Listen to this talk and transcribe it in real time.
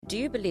Do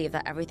you believe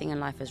that everything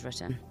in life is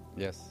written?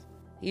 Yes.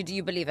 Do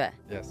you believe it?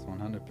 Yes,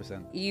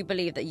 100%. You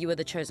believe that you were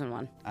the chosen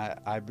one?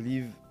 I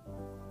believe,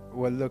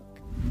 well, look,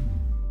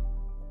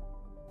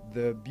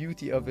 the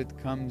beauty of it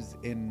comes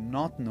in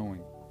not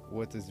knowing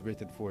what is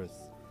written for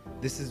us.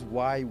 This is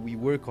why we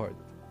work hard.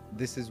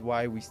 This is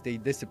why we stay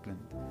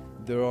disciplined.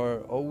 There are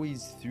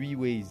always three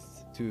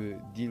ways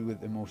to deal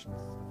with emotions.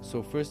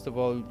 So first of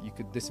all, you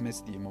could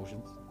dismiss the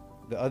emotions.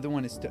 The other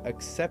one is to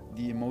accept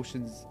the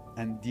emotions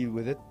and deal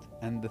with it.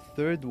 And the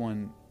third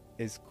one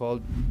is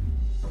called,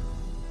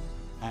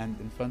 and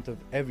in front of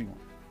everyone,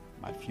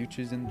 my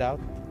future's in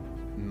doubt,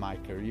 my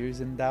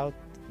career's in doubt,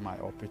 my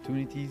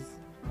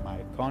opportunities, my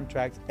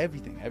contracts,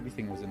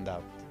 everything was in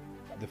doubt.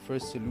 The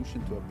first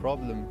solution to a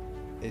problem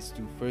is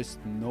to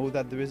first know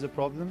that there is a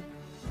problem,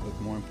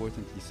 but more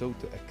importantly so,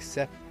 to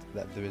accept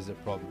that there is a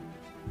problem.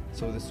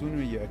 So the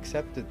sooner you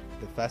accept it,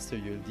 the faster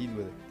you'll deal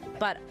with it.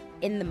 But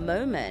in the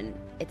moment,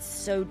 it's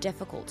so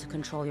difficult to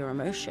control your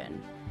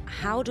emotion.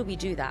 How do we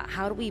do that?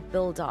 How do we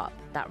build up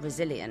that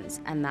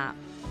resilience and that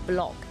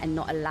block and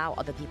not allow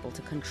other people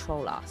to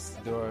control us?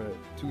 There are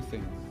two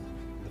things.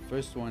 The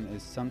first one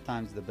is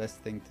sometimes the best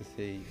thing to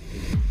say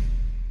is...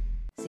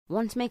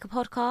 Want to make a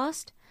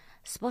podcast?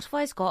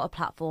 Spotify's got a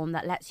platform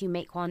that lets you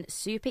make one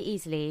super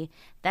easily,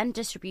 then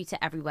distribute it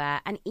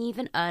everywhere and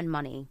even earn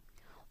money.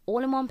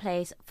 All in one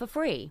place for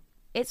free.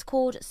 It's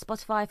called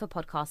Spotify for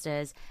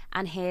Podcasters,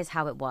 and here's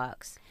how it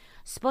works.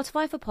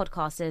 Spotify for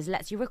Podcasters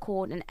lets you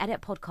record and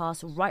edit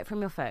podcasts right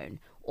from your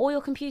phone or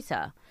your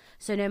computer.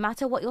 So no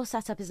matter what your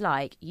setup is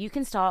like, you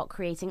can start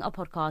creating a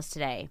podcast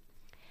today.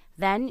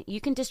 Then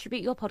you can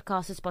distribute your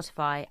podcast to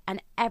Spotify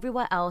and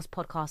everywhere else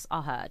podcasts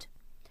are heard.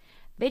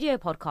 Video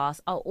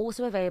podcasts are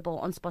also available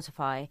on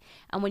Spotify,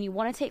 and when you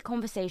want to take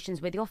conversations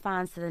with your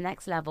fans to the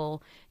next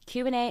level,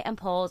 Q&A and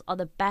polls are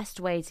the best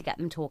way to get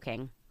them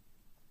talking.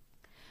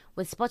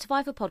 With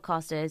Spotify for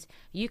Podcasters,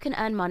 you can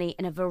earn money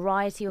in a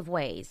variety of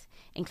ways,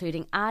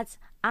 including ads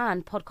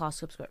and podcast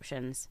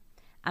subscriptions.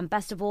 And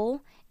best of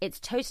all, it's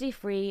totally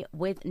free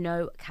with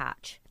no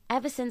catch.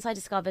 Ever since I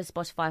discovered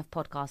Spotify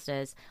for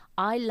Podcasters,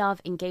 I love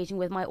engaging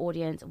with my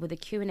audience with the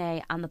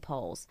Q&A and the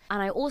polls.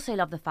 And I also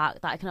love the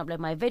fact that I can upload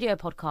my video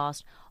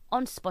podcast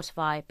on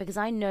Spotify because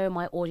I know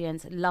my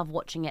audience love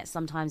watching it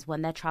sometimes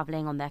when they're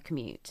traveling on their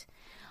commute.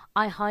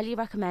 I highly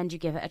recommend you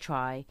give it a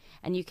try,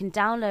 and you can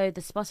download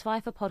the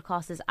Spotify for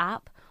Podcasters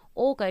app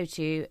or go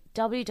to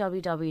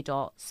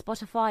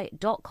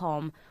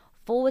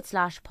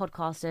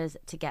www.spotify.com/podcasters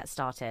to get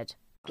started.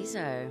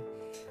 So,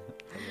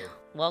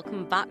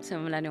 welcome back to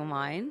Millennial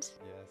Mind.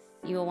 Yes.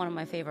 You are one of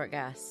my favorite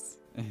guests.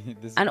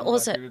 This is And one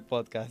also- of my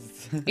favorite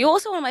podcasts. You're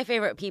also one of my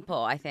favorite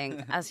people, I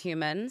think, as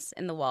humans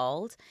in the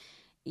world.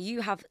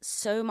 You have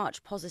so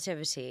much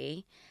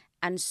positivity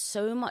and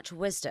so much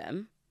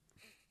wisdom.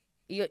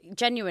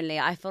 Genuinely,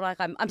 I feel like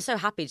I'm so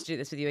happy to do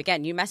this with you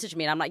again. You messaged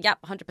me and I'm like,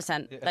 yep,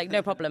 100%. Like,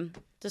 no problem.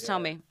 Just tell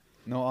me.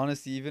 No,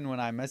 honestly, even when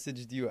I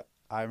messaged you,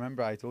 I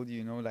remember I told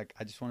you, like,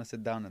 I just want to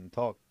sit down and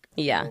talk.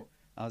 Yeah. You know?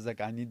 I was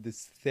like, I need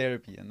this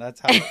therapy. And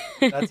that's how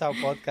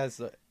podcasts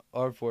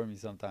are for me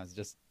sometimes.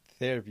 Just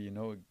therapy,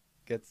 It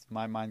gets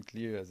my mind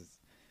clear, as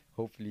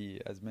hopefully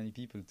as many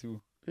people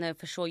too. No,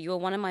 for sure. You were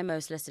one of my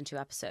most listened to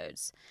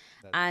episodes.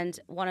 And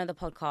one of the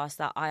podcasts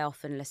that I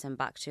often listen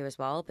back to as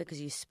well,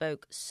 because you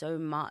spoke so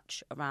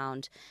much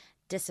around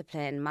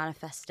discipline,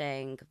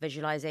 manifesting,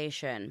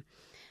 visualization.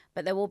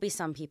 But there will be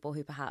some people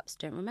who perhaps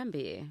don't remember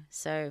you.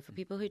 So for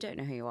people who don't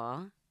know who you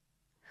are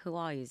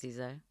you,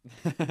 Zizo?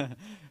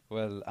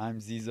 Well,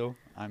 I'm Zizo.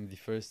 I'm the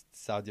first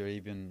Saudi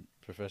Arabian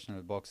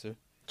professional boxer.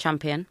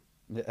 Champion.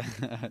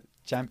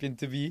 Champion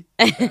to be.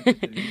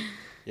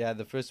 Yeah,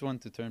 the first one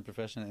to turn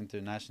professional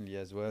internationally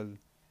as well.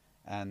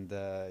 And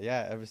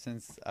ever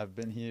since I've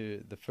been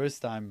here, the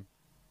first time,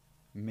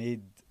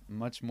 made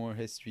much more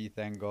history,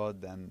 thank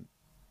God. And,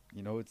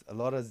 a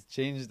lot has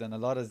changed and a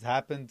lot has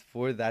happened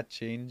for that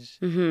change.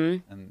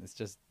 Mm-hmm. And it's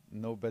just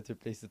no better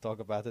place to talk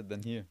about it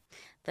than here.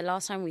 The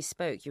last time we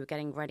spoke, you were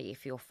getting ready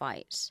for your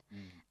fight.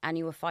 And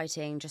you were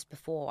fighting just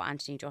before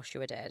Anthony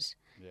Joshua did.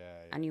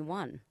 Yeah. And you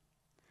won.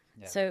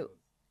 Yeah. So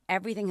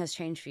everything has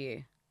changed for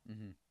you.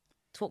 Mm-hmm.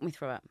 Talk me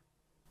through it.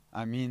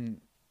 I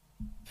mean,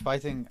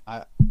 fighting,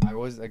 I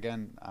always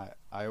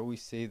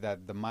say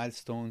that the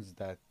milestones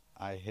that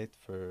I hit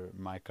for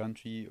my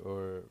country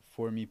or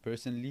for me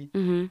personally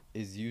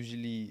is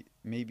usually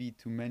maybe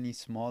too many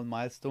small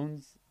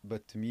milestones,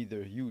 but to me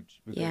they're huge.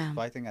 Because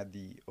fighting at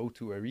the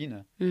O2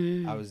 Arena,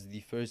 I was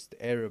the first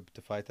Arab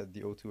to fight at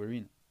the O2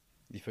 Arena,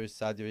 the first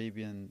Saudi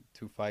Arabian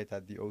to fight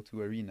at the O2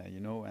 Arena,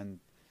 and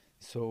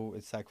so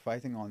it's like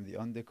fighting on the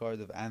undercard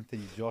of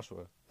Anthony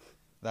Joshua.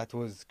 That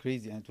was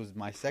crazy, and it was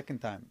my second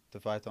time to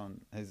fight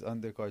on his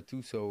undercard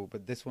too.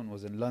 But this one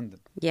was in London.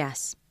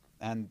 Yes.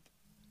 And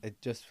it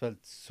just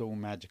felt so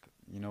magical.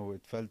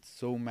 It felt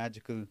so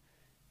magical,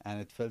 and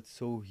it felt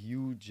so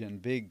huge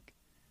and big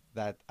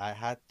that I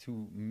had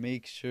to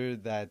make sure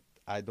that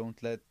I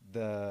don't let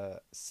the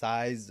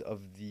size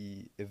of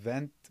the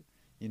event,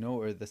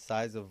 or the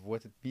size of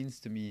what it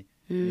means to me,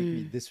 make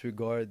me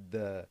disregard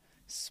the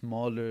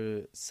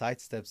smaller side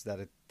steps that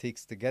it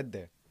takes to get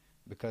there,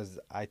 because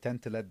I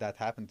tend to let that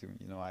happen to me.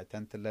 You know, I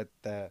tend to let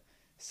the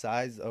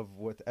size of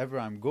whatever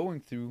I'm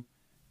going through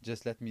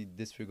just let me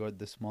disregard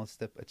the small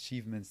step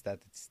achievements that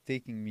it's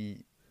taking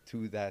me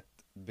to that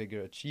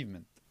bigger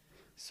achievement.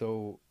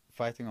 So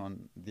fighting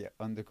on the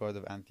undercard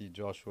of Anthony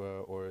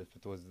Joshua, or if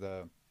it was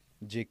the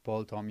Jake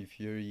Paul, Tommy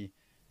Fury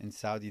in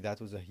Saudi, that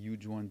was a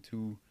huge one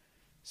too.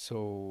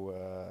 So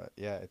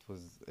yeah,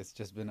 it's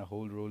just been a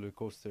whole roller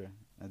coaster.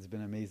 It's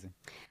been amazing.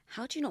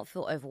 How do you not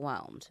feel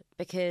overwhelmed?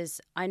 Because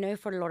I know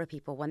for a lot of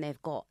people, when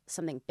they've got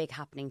something big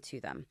happening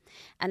to them,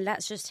 and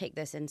let's just take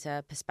this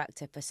into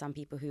perspective for some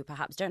people who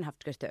perhaps don't have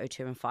to go to the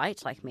O2 and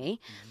fight like me,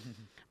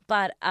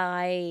 but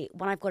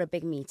when I've got a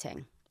big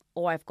meeting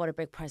or I've got a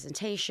big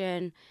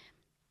presentation,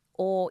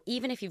 or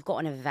even if you've got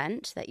an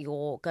event that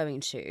you're going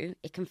to,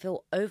 it can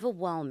feel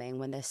overwhelming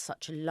when there's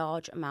such a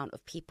large amount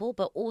of people,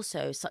 but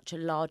also such a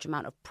large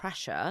amount of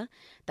pressure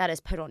that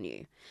is put on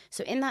you.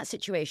 So in that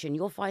situation,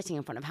 you're fighting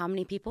in front of how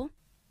many people?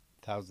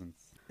 Thousands.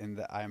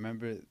 I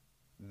remember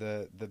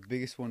the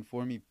biggest one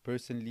for me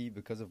personally,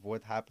 because of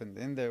what happened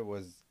in there,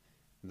 was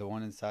the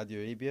one in Saudi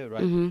Arabia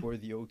right before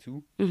the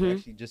O2.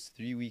 Actually, just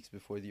 3 weeks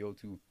before the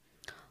O2.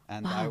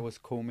 And I was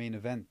co-main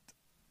event.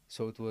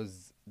 So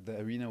the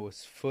arena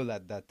was full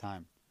at that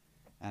time,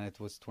 and it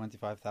was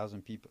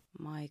 25,000 people.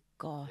 My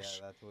gosh.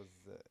 Yeah, that was...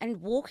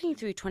 And walking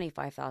through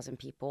 25,000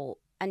 people,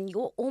 and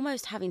you're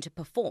almost having to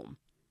perform.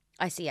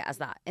 I see it as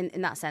that,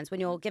 in that sense.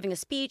 When you're giving a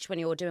speech, when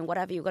you're doing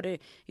whatever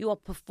you are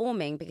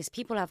performing, because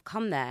people have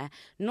come there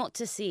not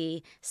to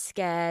see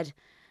scared,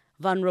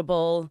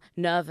 vulnerable,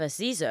 nervous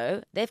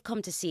Zizo. They've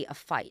come to see a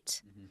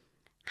fight.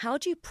 How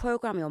do you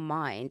program your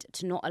mind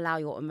to not allow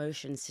your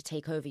emotions to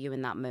take over you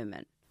in that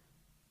moment?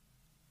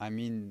 I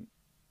mean,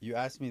 you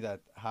asked me that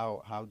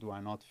how do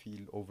I not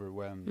feel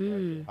overwhelmed?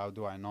 Right? How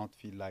do I not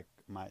feel like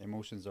my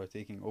emotions are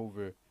taking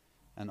over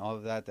and all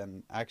of that?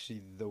 And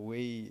actually, the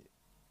way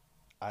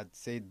I'd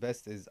say it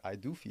best is I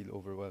do feel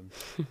overwhelmed.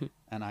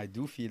 And I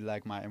do feel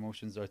like my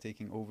emotions are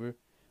taking over.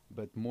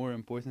 But more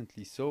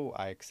importantly so,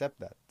 I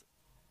accept that.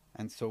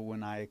 And so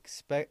when I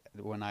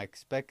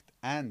expect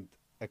and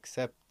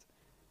accept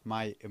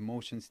my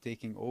emotions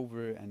taking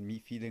over and me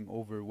feeling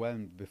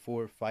overwhelmed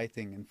before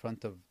fighting in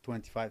front of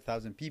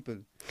 25,000 people,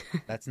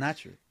 that's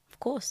natural. Of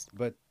course.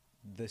 But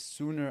the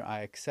sooner I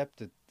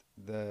accept it,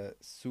 the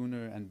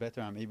sooner and better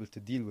I'm able to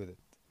deal with it.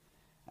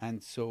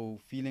 And so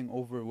feeling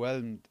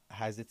overwhelmed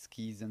has its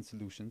keys and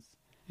solutions,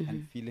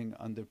 and feeling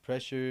under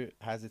pressure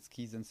has its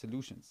keys and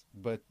solutions.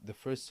 But the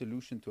first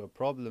solution to a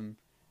problem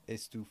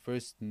is to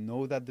first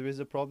know that there is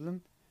a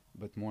problem,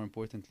 but more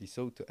importantly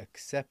so, to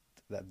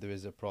accept that there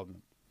is a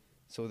problem.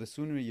 So the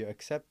sooner you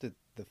accept it,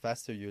 the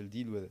faster you'll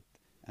deal with it,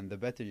 and the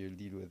better you'll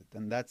deal with it.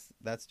 And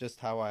that's just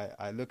how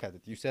I look at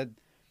it. You said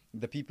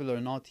the people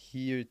are not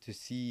here to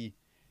see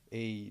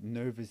a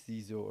nervous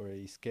Zizo or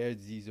a scared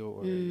Zizo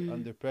or a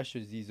under pressure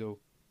Zizo.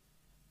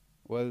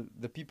 Well,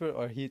 the people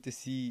are here to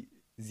see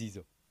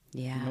Zizo.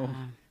 Yeah. You know,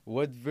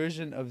 what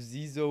version of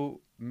Zizo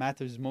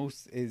matters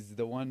most is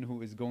the one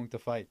who is going to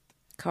fight.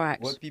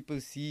 Correct. What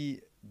people see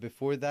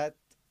before that,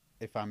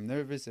 if I'm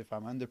nervous, if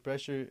I'm under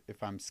pressure,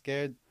 if I'm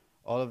scared,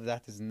 all of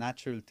that is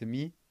natural to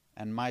me,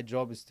 and my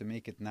job is to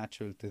make it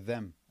natural to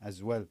them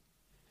as well.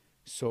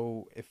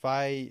 So if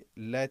I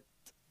let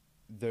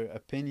their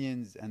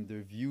opinions and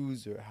their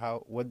views or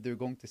what they're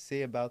going to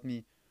say about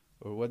me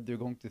or what they're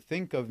going to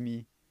think of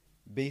me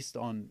based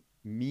on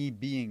me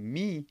being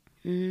me,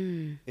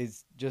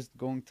 is just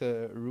going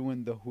to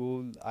ruin the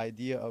whole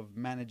idea of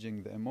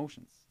managing the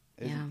emotions,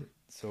 isn't it?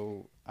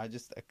 So I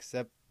just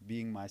accept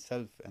being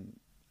myself and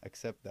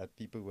accept that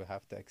people will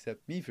have to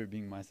accept me for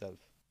being myself.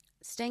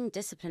 Staying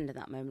disciplined in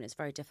that moment is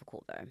very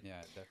difficult, though. Yeah,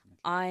 definitely.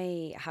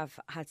 I have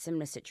had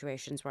similar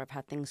situations where I've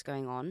had things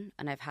going on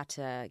and I've had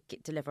to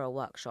deliver a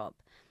workshop,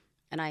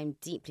 and I'm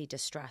deeply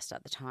distressed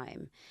at the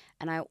time.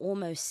 And I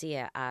almost see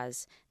it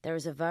as there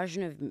is a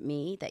version of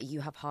me that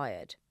you have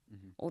hired,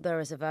 or there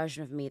is a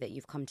version of me that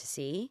you've come to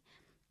see,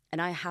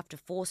 and I have to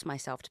force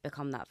myself to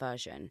become that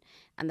version.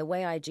 And the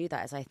way I do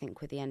that is I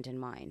think with the end in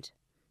mind.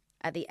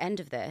 At the end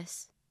of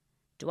this,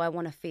 do I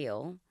want to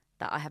feel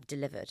that I have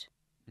delivered?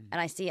 And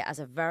I see it as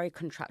a very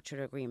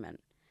contractual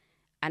agreement.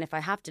 And if I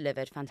have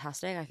delivered,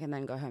 fantastic, I can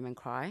then go home and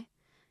cry.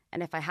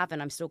 And if I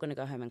haven't, I'm still going to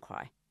go home and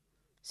cry.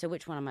 So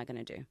which one am I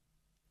going to do?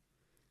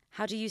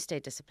 How do you stay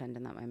disciplined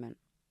in that moment?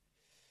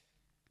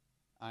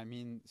 I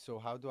mean, so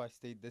how do I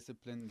stay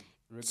disciplined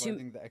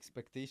regarding the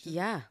expectations?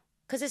 Yeah,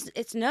 because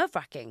it's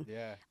nerve-wracking.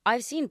 Yeah.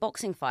 I've seen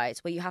boxing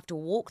fights where you have to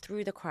walk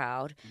through the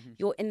crowd.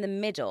 You're in the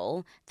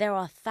middle. There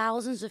are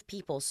thousands of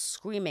people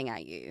screaming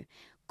at you.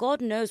 God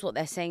knows what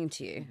they're saying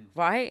to you,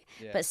 right?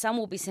 Yeah. But some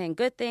will be saying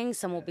good things,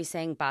 some will be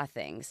saying bad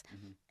things.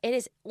 It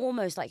is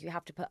almost like you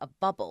have to put a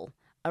bubble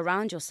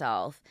around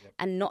yourself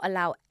and not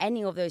allow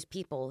any of those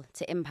people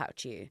to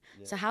impact you.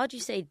 So how do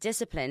you stay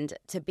disciplined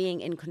to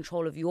being in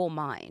control of your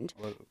mind?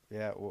 Well,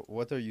 yeah,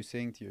 what are you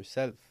saying to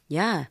yourself?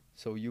 Yeah.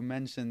 So you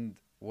mentioned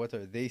what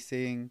are they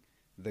saying,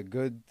 the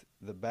good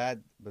the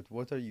bad, but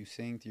what are you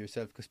saying to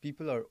yourself? Because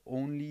people are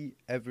only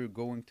ever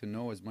going to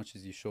know as much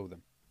as you show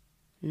them.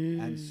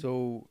 And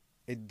so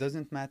it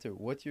doesn't matter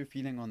what you're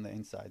feeling on the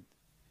inside,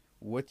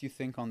 what you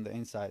think on the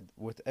inside,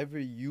 whatever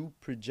you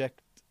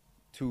project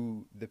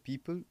to the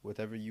people,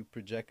 whatever you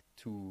project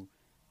to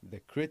the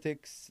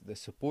critics, the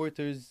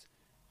supporters,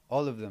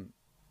 all of them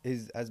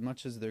is as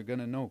much as they're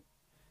gonna know.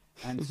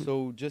 And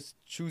so just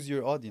choose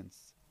your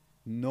audience.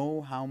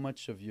 Know how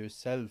much of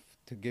yourself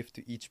to give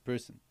to each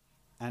person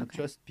and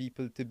trust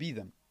people to be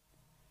them.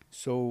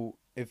 So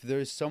if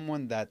there's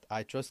someone that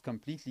I trust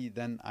completely,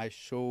 then I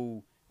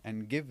show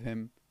and give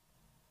him,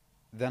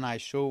 then I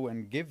show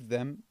and give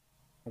them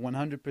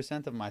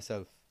 100% of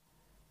myself.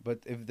 But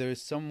if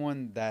there's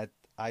someone that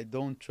I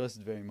don't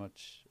trust very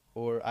much,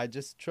 or I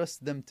just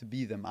trust them to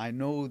be them, I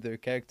know their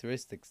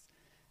characteristics,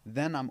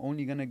 then I'm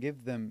only going to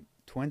give them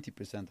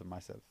 20% of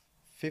myself,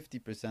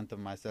 50% of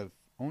myself,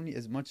 only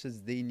as much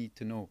as they need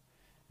to know.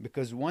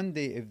 Because one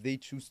day, if they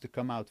choose to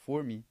come out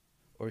for me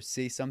or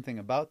say something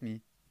about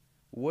me,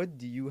 what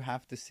do you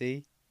have to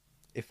say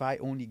if I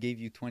only gave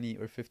you 20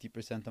 or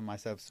 50% of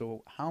myself?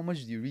 So how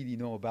much do you really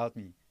know about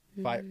me?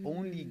 If I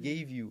only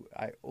gave you,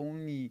 I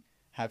only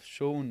have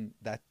shown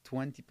that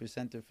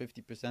 20% or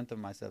 50% of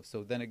myself.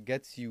 So then it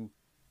gets you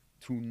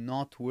to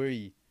not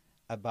worry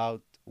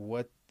about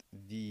what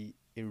the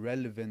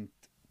irrelevant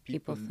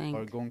people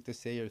are going to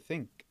say or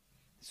think.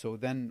 So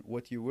then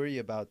what you worry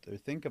about or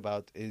think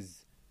about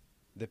is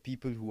the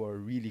people who are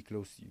really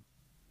close to you,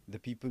 the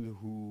people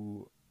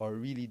who are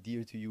really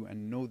dear to you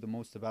and know the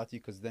most about you,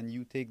 because then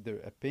you take their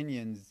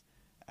opinions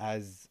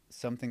as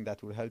something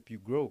that will help you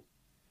grow.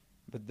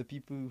 But the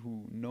people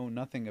who know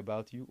nothing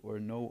about you or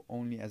know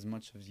only as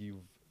much as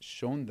you've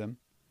shown them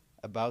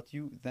about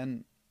you,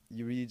 then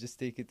you really just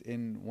take it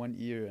in one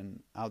ear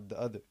and out the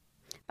other.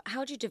 But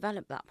how do you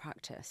develop that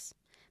practice?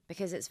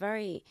 Because it's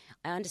I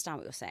understand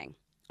what you're saying.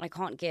 I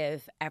can't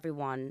give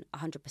everyone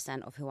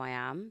 100% of who I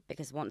am,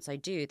 because once I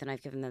do, then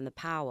I've given them the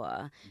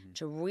power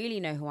to really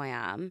know who I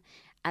am.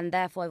 And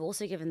therefore, I've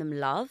also given them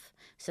love,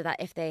 so that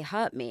if they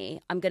hurt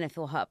me, I'm going to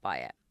feel hurt by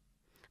it.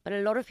 But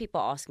a lot of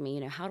people ask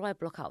me, how do I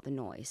block out the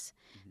noise?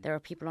 There are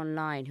people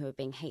online who are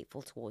being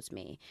hateful towards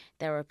me.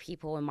 There are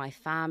people in my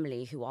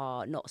family who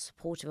are not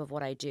supportive of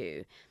what I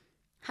do.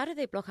 How do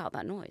they block out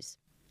that noise?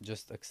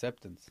 Just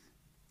acceptance.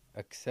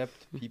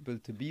 Accept people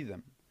to be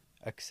them.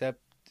 Accept,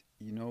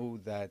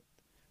 that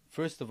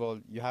first of all,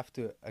 you have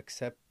to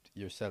accept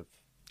yourself.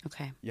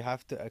 Okay. You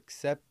have to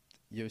accept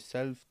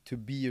yourself to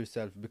be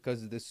yourself,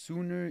 because the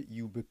sooner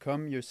you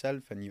become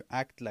yourself and you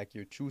act like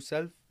your true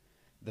self,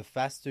 the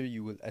faster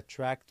you will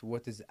attract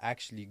what is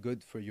actually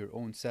good for your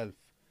own self,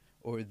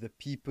 or the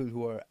people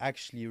who are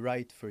actually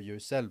right for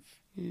yourself.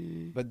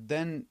 But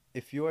then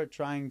if you are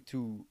trying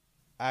to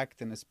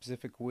act in a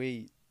specific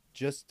way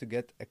just to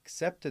get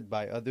accepted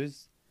by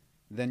others,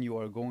 then you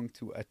are going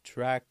to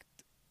attract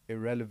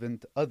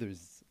irrelevant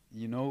others,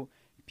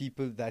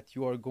 people that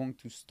you are going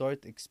to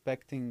start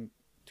expecting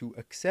to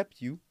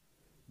accept you,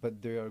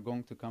 but they are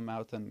going to come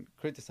out and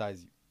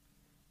criticize you.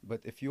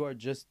 But if you are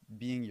just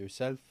being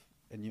yourself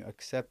and you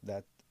accept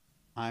that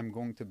I'm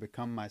going to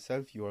become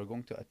myself, you are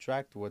going to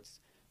attract what's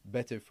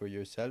better for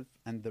yourself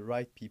and the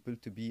right people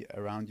to be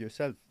around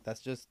yourself.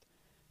 That's just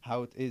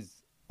how it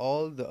is.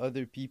 All the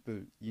other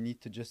people, you need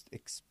to just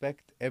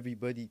expect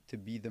everybody to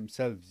be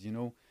themselves,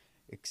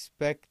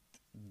 expect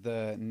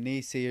the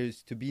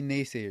naysayers to be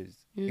naysayers.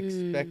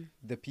 Expect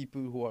the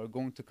people who are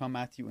going to come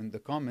at you in the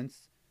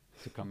comments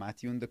to come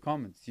at you in the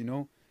comments,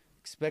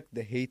 expect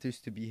the haters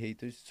to be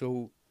haters.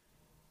 So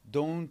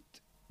don't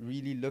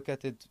really look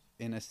at it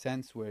in a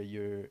sense where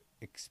you're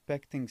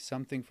expecting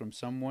something from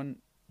someone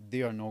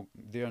they are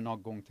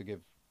not going to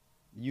give.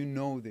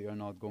 They are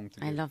not going to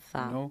give. I love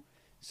that.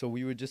 So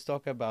we were just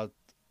talking about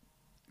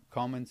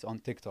comments on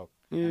TikTok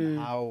and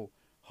how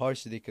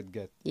harsh they could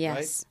get. Yes.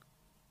 Right?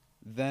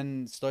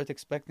 Then start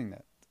expecting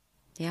that.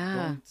 Yeah.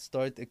 Don't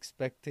start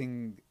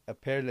expecting a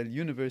parallel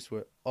universe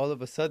where all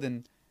of a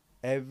sudden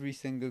every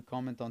single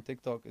comment on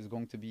TikTok is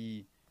going to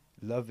be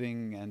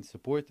loving and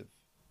supportive.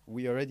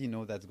 We already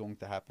know that's going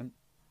to happen.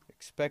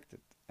 Expect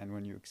it. And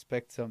when you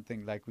expect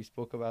something, like we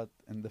spoke about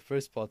in the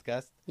first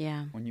podcast,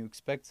 when you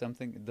expect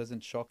something, it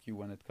doesn't shock you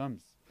when it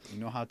comes. You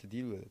know how to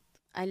deal with it.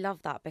 I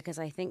love that, because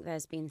I think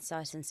there's been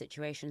certain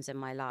situations in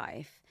my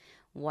life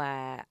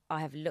where I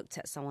have looked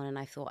at someone and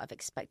I thought, I've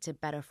expected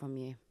better from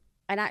you.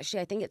 And actually,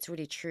 I think it's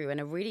really true, and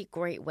a really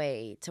great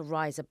way to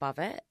rise above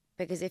it.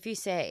 Because if you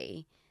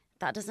say,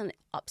 that doesn't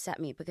upset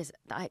me because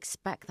I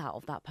expect that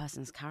of that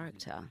person's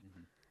character.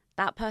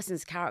 That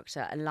person's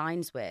character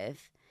aligns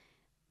with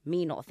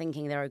me not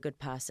thinking they're a good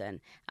person.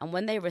 And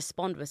when they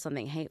respond with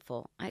something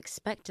hateful, I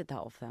expected that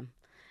of them.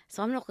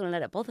 So I'm not going to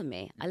let it bother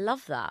me. I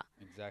love that.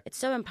 Exactly. It's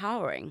so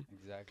empowering.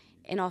 Exactly.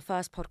 In our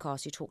first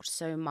podcast, you talked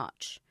so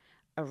much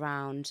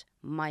around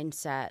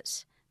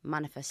mindset,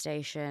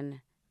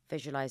 manifestation,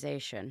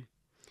 visualization.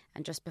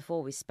 And just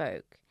before we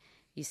spoke,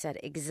 you said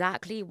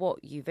exactly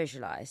what you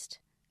visualized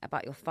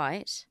about your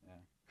fight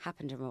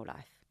happened in real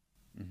life.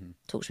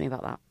 Talk to me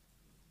about that.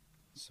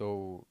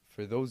 So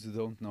for those who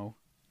don't know,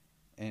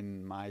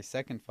 in my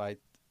second fight,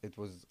 it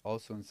was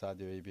also in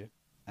Saudi Arabia.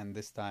 And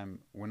this time,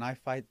 when I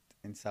fight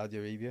in Saudi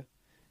Arabia,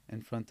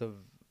 in front of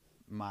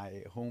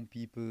my home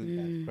people,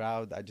 that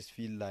crowd, I just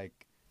feel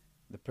like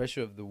the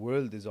pressure of the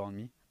world is on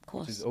me,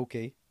 which is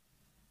okay.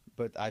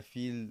 But I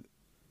feel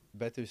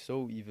better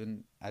so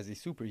even as a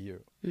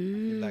superhero. I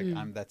feel like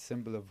I'm that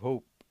symbol of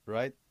hope,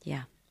 right?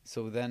 Yeah.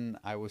 So then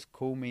I was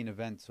co-main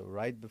event. So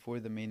right before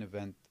the main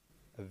event,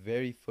 a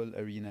very full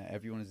arena.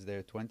 Everyone is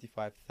there,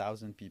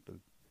 25,000 people.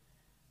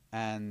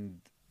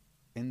 And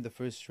in the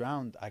first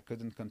round, I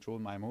couldn't control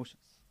my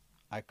emotions.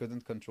 I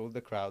couldn't control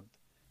the crowd,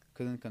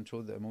 couldn't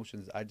control the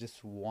emotions. I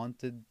just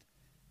wanted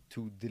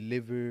to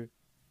deliver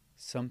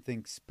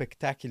something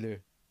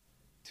spectacular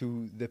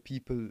to the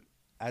people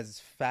as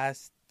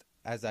fast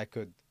as I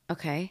could.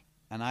 Okay.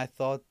 And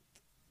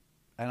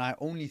I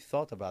only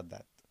thought about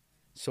that.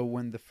 So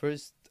when the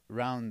first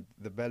round,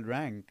 the bell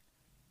rang,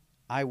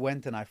 I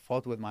went and I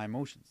fought with my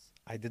emotions.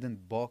 I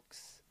didn't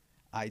box.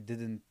 I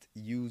didn't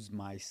use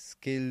my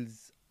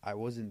skills. I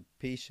wasn't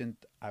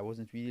patient. I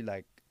wasn't really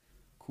like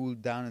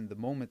cooled down in the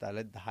moment. I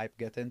let the hype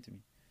get into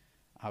me.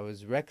 I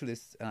was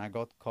reckless and I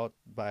got caught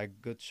by a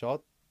good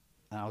shot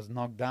and I was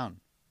knocked down.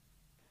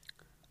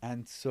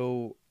 And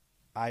so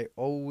I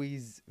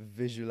always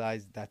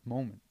visualized that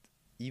moment,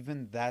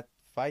 even that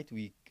fight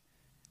week.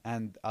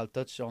 And I'll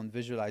touch on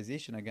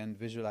visualization again.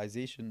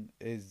 Visualization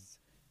is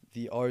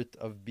the art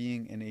of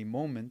being in a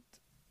moment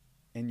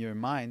in your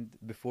mind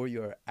before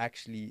you're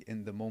actually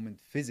in the moment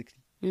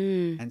physically.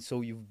 And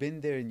so you've been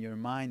there in your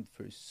mind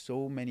for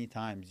so many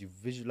times. You've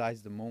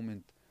visualized the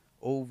moment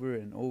over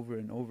and over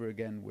and over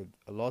again with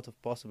a lot of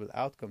possible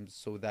outcomes,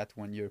 so that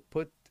when you're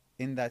put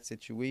in that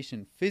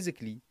situation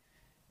physically,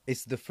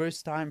 it's the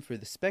first time for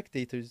the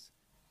spectators,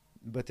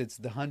 but it's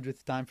the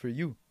 100th time for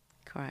you.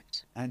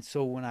 Correct. And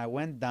so when I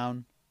went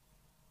down,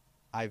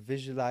 I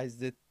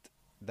visualized it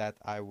that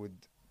I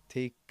would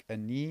take a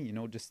knee,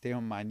 just stay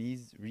on my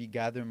knees,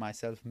 regather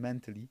myself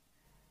mentally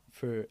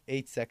for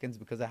 8 seconds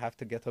because I have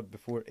to get up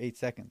before 8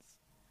 seconds.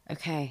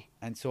 Okay.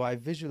 And so I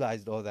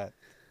visualized all that.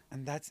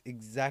 And that's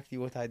exactly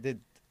what I did.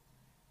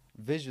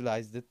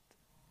 Visualized it.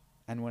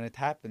 And when it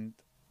happened,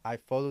 I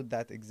followed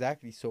that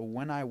exactly. So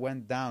when I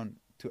went down,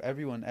 to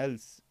everyone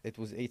else, it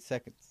was 8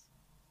 seconds.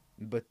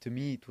 But to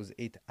me, it was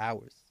 8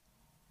 hours.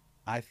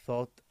 I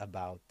thought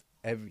about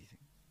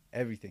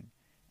everything.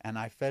 And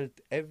I felt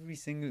every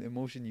single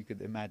emotion you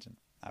could imagine.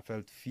 I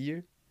felt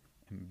fear,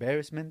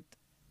 embarrassment,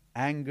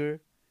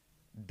 anger,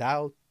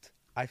 doubt.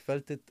 I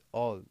felt it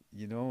all,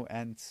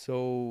 and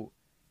so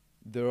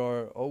there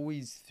are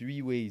always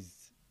 3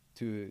 ways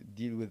to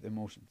deal with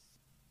emotions.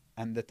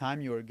 And the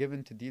time you are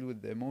given to deal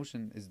with the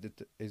emotion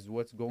is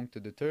what's going to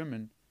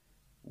determine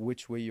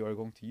which way you are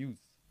going to use.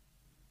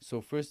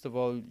 So first of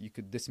all, you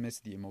could dismiss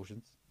the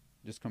emotions.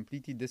 Just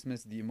completely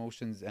dismiss the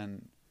emotions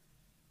and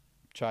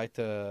try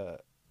to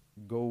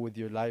go with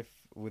your life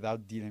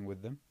without dealing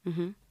with them.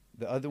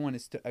 The other one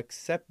is to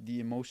accept the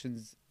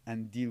emotions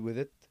and deal with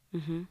it.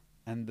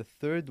 And the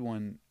third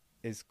one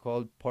is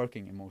called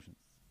parking emotions.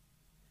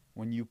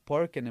 When you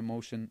park an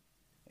emotion,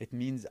 it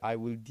means I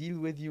will deal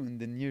with you in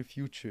the near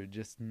future,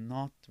 just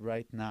not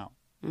right now.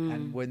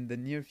 And when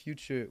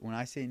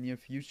I say near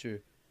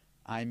future,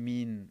 I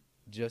mean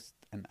just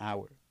an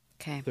hour,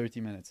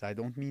 30 minutes. I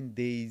don't mean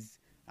days.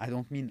 I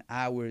don't mean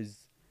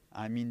hours.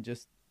 I mean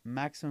just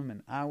maximum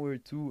an hour,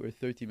 2 or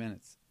 30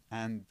 minutes.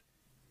 And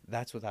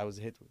that's what I was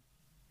hit with.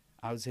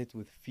 I was hit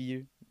with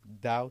fear,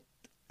 doubt,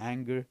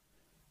 anger,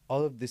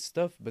 all of this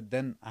stuff. But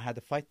then I had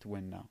a fight to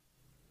win now.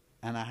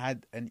 And I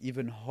had an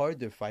even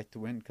harder fight to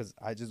win because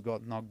I just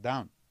got knocked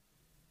down.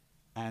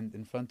 And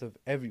in front of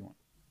everyone.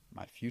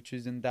 My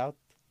future's in doubt.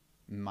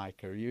 My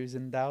career's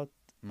in doubt.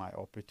 My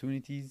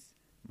opportunities,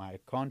 my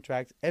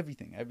contracts,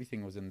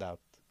 everything was in doubt.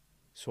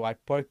 So I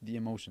parked the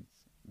emotions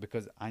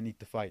because I need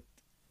to fight.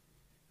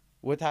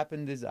 What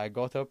happened is I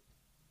got up,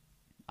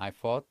 I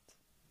fought,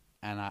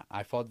 and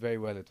I fought very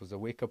well. It was a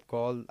wake-up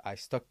call. I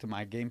stuck to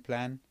my game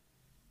plan,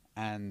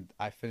 and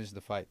I finished the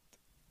fight.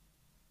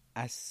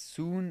 As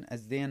soon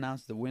as they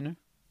announced the winner,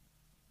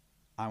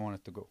 I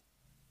wanted to go.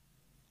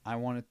 I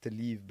wanted to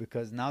leave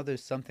because now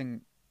there's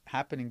something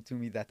happening to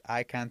me that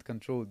I can't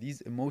control.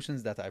 These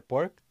emotions that I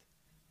parked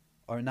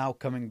are now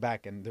coming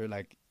back, and they're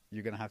like,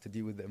 you're going to have to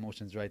deal with the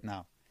emotions right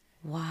now.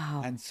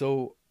 Wow. And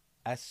so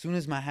as soon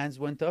as my hands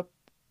went up,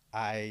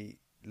 I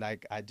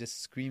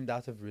just screamed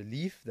out of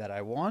relief that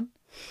I won.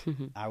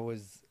 I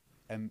was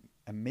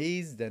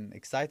amazed and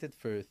excited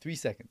for 3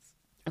 seconds.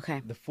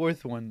 Okay. The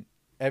fourth one,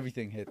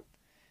 everything hit.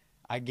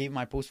 I gave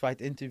my post-fight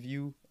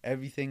interview,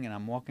 everything, and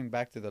I'm walking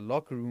back to the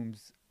locker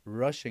rooms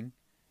rushing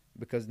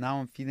because now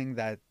I'm feeling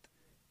that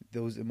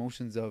those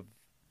emotions of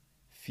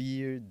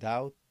fear,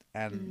 doubt,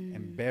 and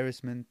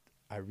embarrassment.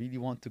 I really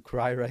want to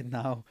cry right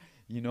now.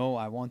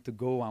 I want to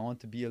go. I want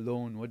to be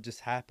alone. What just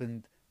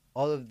happened?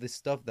 All of this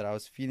stuff that I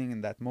was feeling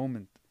in that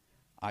moment,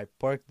 I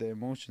parked the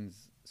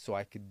emotions so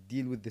I could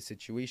deal with the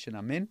situation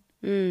I'm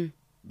in.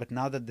 But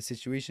now that the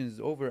situation is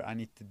over, I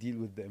need to deal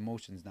with the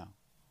emotions now.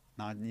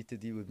 Now I need to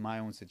deal with my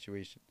own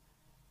situation.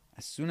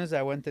 As soon as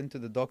I went into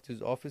the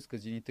doctor's office,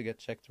 because you need to get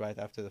checked right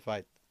after the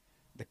fight,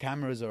 the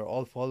cameras are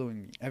all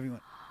following me.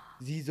 Everyone,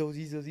 Zizo,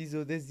 Zizo,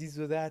 Zizo, this,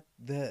 Zizo, that,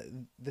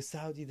 the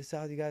Saudi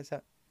guys.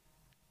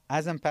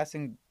 As I'm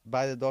passing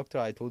by the doctor,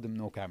 I told him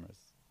no cameras.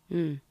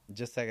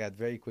 Just like that,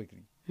 very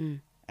quickly.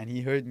 And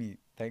he heard me,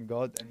 thank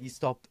God, and he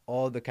stopped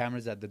all the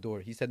cameras at the door.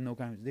 He said no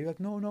cameras. They were like,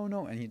 no, no,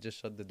 no, and he just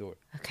shut the door.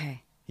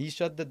 Okay. He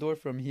shut the door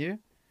from here,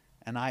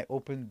 and I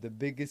opened the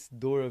biggest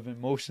door of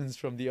emotions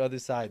from the other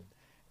side.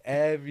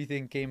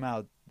 Everything came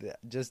out.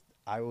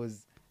 I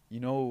was,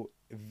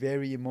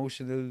 very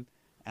emotional,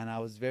 and I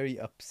was very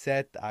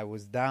upset. I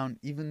was down,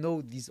 even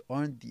though these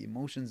aren't the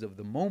emotions of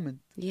the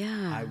moment.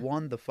 Yeah. I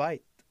won the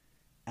fight,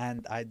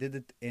 and I did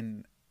it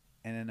in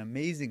an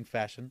amazing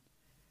fashion,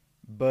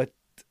 but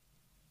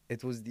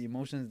it was the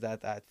emotions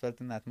that I had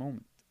felt in that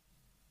moment,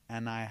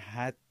 and I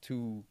had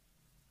to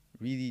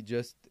really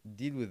just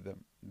deal with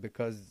them,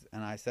 because,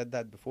 and I said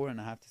that before and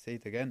I have to say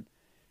it again,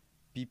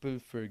 people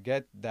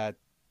forget that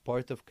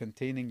part of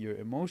containing your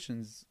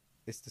emotions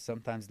is to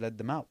sometimes let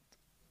them out.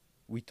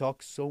 We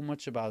talk so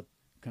much about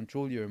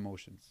control your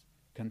emotions,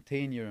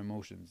 contain your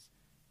emotions,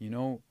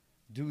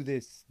 do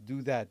this,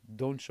 do that,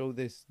 don't show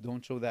this,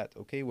 don't show that.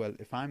 Okay, well,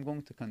 if I'm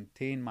going to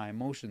contain my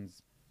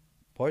emotions,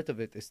 part of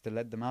it is to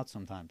let them out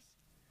sometimes.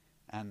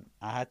 And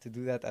I had to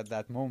do that at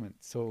that moment.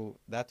 So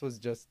that was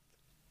just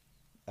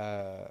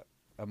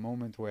a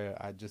moment where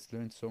I just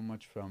learned so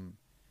much from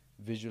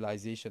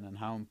visualization and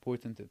how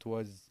important it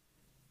was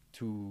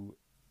to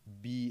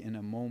be in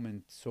a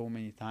moment so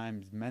many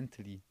times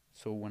mentally.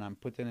 So when I'm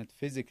put in it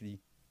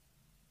physically,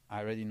 I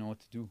already know what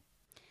to do.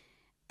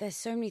 There's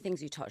so many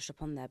things you touched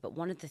upon there, but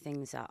one of the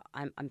things that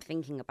I'm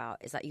thinking about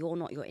is that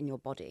you're in your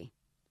body.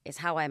 It's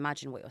how I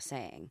imagine what you're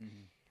saying.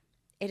 Mm-hmm.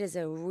 It is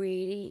a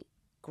really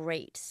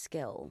great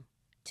skill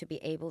to be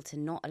able to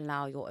not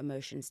allow your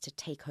emotions to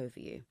take over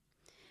you.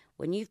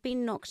 When you've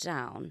been knocked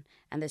down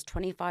and there's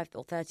 25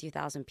 or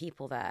 30,000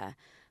 people there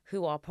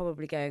who are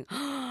probably going,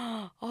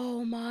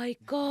 oh my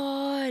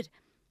God,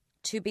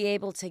 to be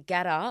able to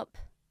get up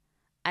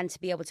and to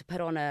be able to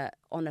put on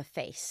a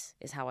face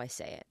is how I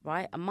say it,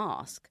 right? A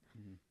mask.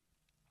 Mm-hmm.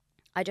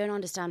 I don't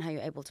understand how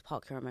you're able to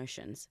park your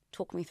emotions.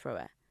 Talk me through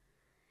it.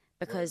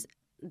 Because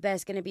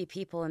there's going to be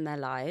people in their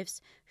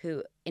lives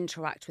who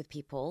interact with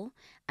people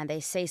and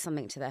they say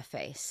something to their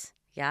face.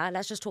 Yeah,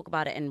 let's just talk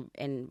about it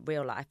in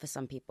real life for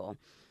some people.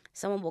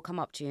 Someone will come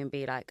up to you and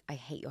be like, I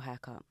hate your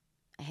haircut.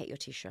 I hate your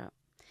t-shirt.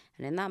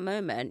 And in that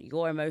moment,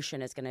 your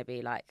emotion is going to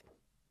be like,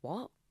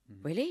 what?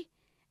 Mm-hmm. Really?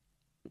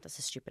 That's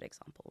a stupid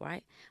example,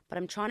 right? But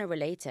I'm trying to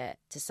relate it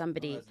to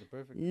somebody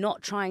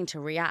not trying to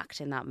react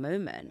in that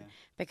moment,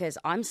 because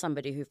I'm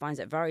somebody who finds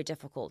it very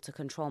difficult to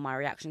control my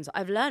reactions.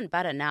 I've learned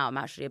better now. I'm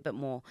actually a bit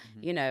more,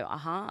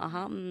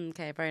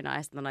 okay, very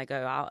nice. And then I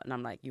go out and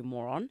I'm like, you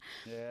moron.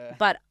 Yeah.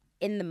 But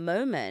in the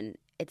moment,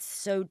 it's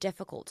so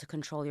difficult to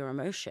control your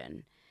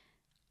emotion.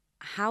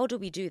 How do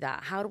we do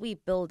that? How do we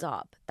build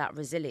up that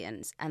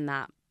resilience and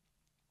that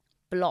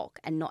block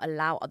and not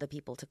allow other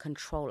people to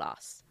control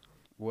us?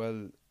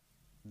 Well,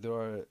 there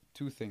are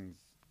two things.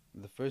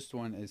 The first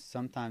one is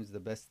sometimes the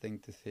best thing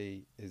to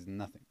say is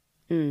nothing.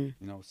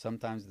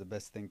 Sometimes the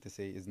best thing to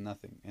say is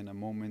nothing. In a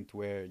moment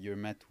where you're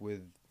met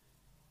with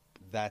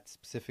that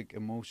specific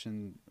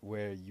emotion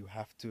where you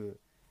have to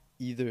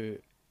either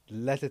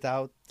let it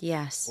out,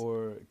 yes,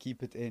 or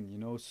keep it in,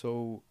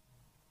 so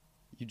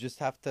you just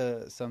have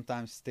to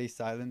sometimes stay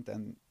silent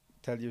and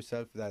tell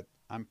yourself that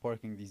I'm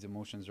parking these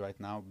emotions right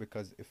now,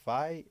 because if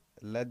I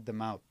let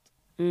them out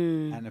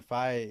and if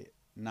I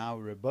now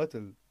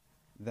rebuttal,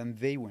 then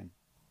they win.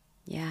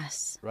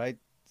 Yes. Right?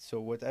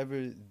 So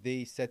whatever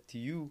they said to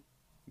you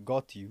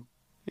got you,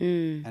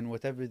 and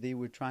whatever they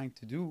were trying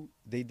to do,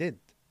 they did.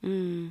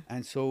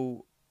 And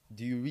so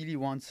do you really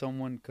want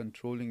someone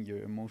controlling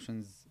your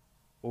emotions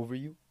over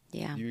you?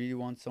 Yeah. Do you really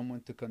want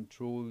someone to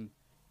control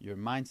your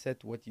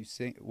mindset, what you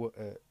say?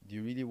 Do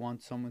you really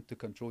want someone to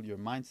control your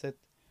mindset,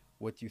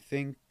 what you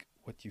think,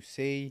 what you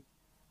say,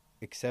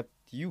 except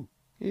you?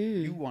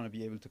 You want to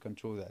be able to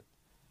control that.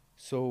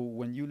 So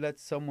when you let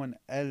someone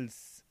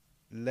else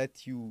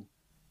let you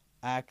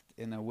act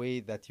in a way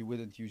that you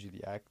wouldn't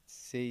usually act,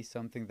 say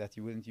something that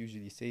you wouldn't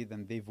usually say,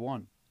 then they've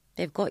won.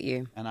 They've got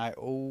you. And I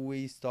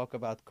always talk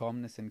about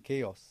calmness and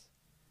chaos.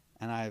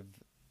 And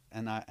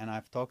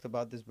I've talked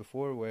about this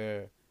before,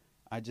 where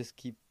I just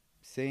keep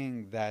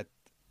saying that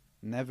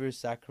never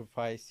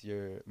sacrifice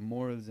your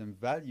morals and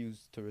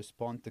values to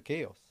respond to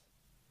chaos.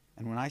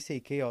 And when I say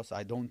chaos,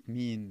 I don't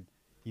mean,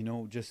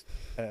 just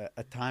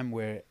a time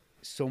where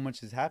so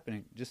much is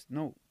happening. Just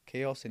no,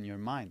 chaos in your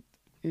mind.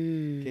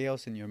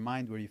 Chaos in your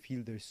mind where you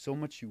feel there's so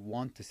much you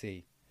want to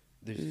say,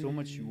 there's so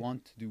much you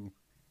want to do,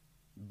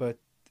 but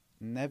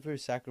never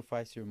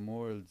sacrifice your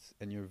morals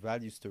and your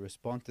values to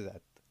respond to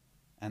that.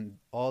 And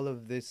all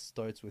of this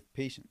starts with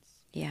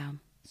patience. Yeah.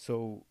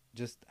 So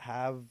just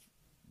have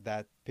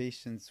that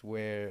patience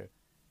where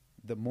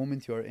the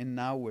moment you are in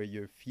now, where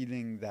you're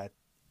feeling that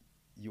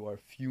you are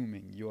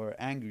fuming, you are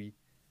angry,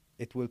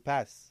 it will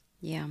pass.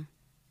 Yeah.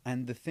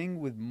 And the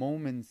thing with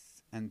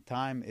moments and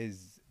time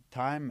is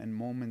time and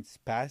moments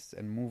pass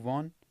and move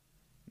on,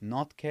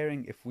 not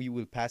caring if we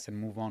will pass and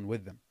move on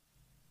with them.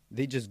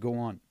 They just go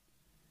on.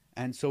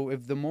 And so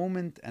if the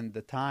moment and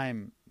the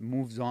time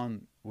moves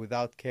on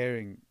without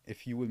caring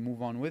if you will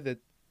move on with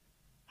it,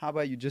 how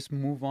about you just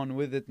move on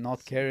with it,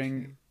 not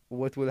caring true.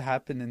 what will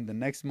happen in the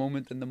next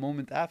moment and the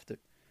moment after?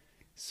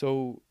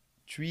 So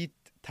treat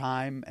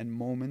time and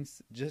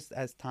moments just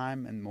as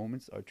time and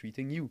moments are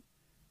treating you.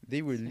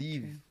 They will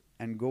leave True.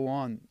 and go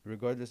on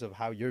regardless of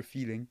how you're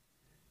feeling,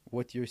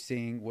 what you're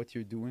saying, what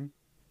you're doing.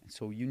 And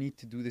so you need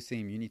to do the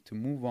same. You need to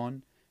move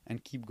on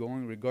and keep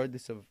going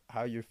regardless of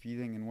how you're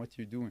feeling and what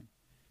you're doing.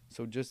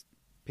 So just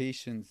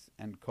patience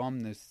and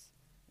calmness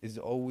is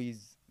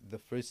always the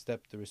first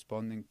step to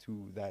responding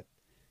to that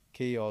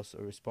chaos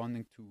or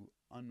responding to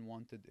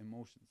unwanted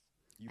emotions.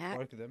 You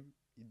park them,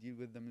 you deal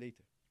with them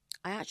later.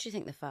 I actually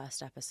think the first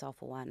step is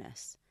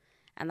self-awareness.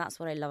 And that's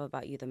what I love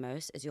about you the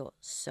most, is you're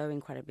so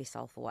incredibly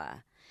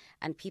self-aware.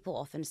 And people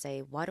often say,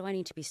 why do I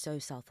need to be so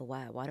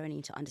self-aware? Why do I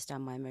need to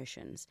understand my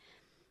emotions?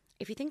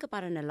 If you think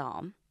about an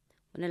alarm,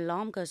 when an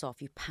alarm goes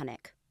off, you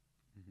panic,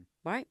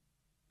 right?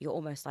 You're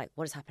almost like,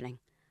 what is happening?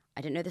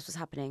 I didn't know this was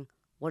happening.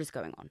 What is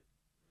going on?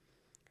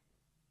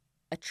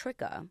 A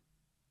trigger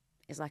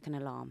is like an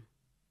alarm.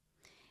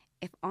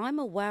 If I'm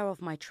aware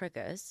of my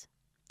triggers,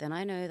 then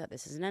I know that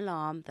this is an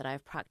alarm that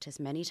I've practiced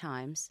many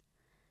times,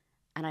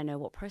 and I know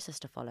what process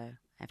to follow.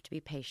 I have to be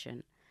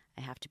patient.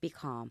 I have to be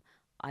calm.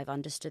 I've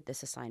understood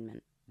this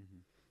assignment.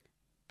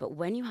 But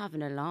when you have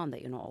an alarm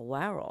that you're not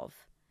aware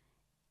of,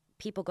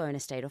 people go in a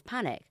state of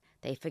panic.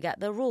 They forget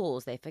the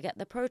rules. They forget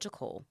the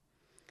protocol.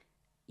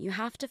 You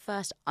have to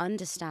first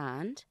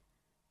understand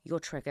your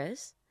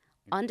triggers,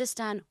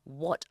 understand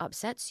what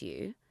upsets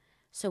you,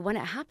 so when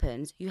it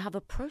happens, you have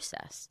a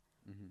process.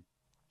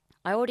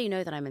 I already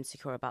know that I'm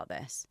insecure about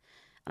this.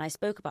 And I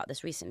spoke about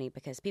this recently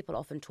because people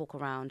often talk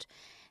around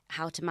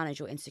how to manage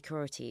your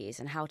insecurities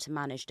and how to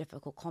manage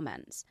difficult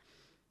comments.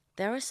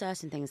 There are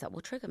certain things that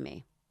will trigger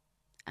me.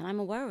 And I'm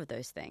aware of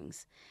those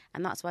things.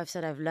 And that's why I've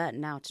said I've learned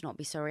now to not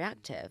be so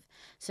reactive.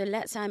 So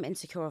let's say I'm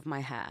insecure of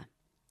my hair,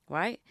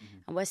 right?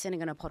 And we're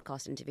sitting in a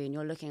podcast interview and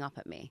you're looking up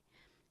at me.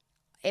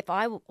 If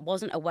I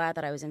wasn't aware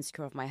that I was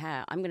insecure of my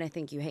hair, I'm going to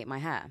think you hate my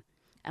hair.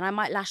 And I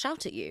might lash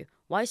out at you.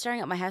 Why are you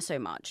staring at my hair so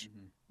much?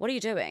 What are you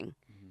doing?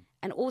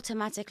 And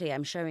automatically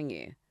I'm showing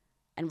you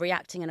and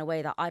reacting in a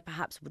way that I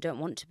perhaps don't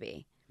want to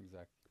be.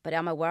 Exactly. But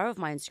I'm aware of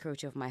my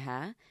insecurity of my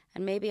hair.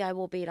 And maybe I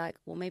will be like,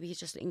 well, maybe he's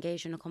just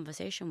engaged in a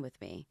conversation with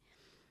me.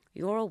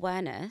 Your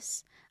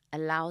awareness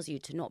allows you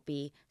to not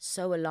be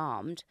so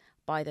alarmed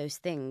by those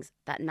things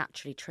that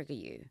naturally trigger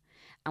you.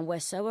 And we're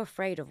so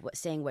afraid of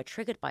saying we're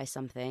triggered by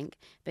something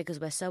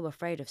because we're so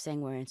afraid of saying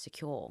we're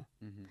insecure.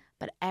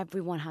 But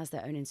everyone has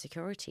their own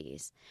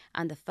insecurities.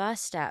 And the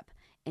first step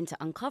into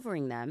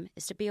uncovering them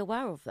is to be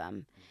aware of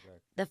them.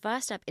 Exactly. The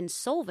first step in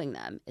solving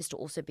them is to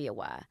also be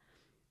aware.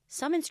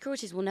 Some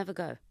insecurities will never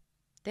go.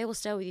 They will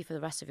stay with you for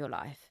the rest of your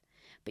life.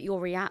 But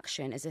your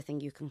reaction is a thing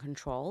you can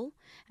control.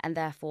 And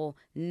therefore,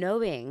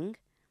 knowing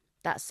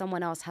that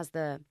someone else has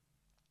the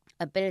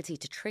ability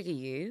to trigger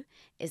you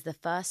is the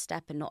first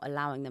step in not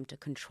allowing them to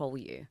control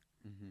you.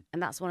 And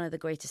that's one of the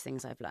greatest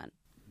things I've learned.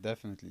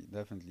 Definitely,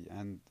 definitely.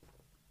 And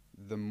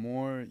the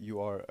more you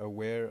are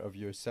aware of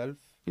yourself,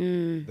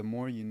 the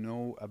more you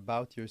know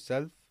about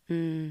yourself,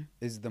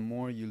 is the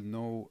more you'll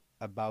know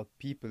about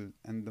people,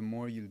 and the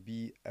more you'll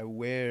be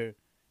aware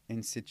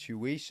in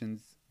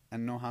situations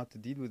and know how to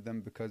deal with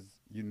them because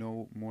you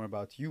know more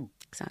about you.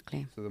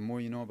 Exactly. So the more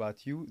you know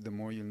about you, the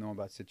more you'll know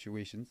about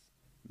situations.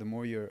 The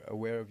more you're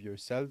aware of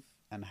yourself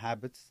and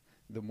habits,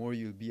 the more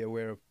you'll be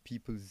aware of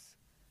people's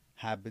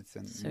habits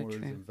and So morals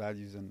true. and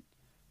values and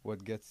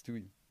what gets to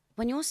you.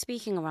 When you're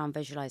speaking around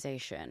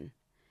visualization,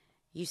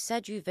 you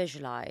said you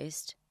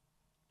visualized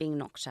being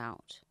knocked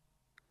out.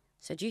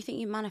 So do you think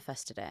you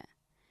manifested it?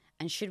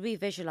 And should we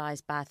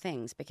visualize bad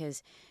things?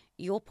 Because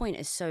your point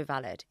is so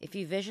valid. If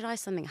you visualize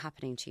something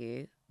happening to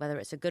you, whether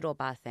it's a good or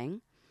bad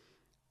thing,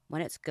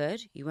 when it's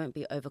good, you won't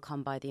be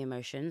overcome by the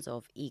emotions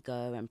of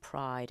ego and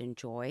pride and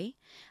joy.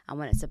 And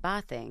when it's a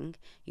bad thing,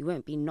 you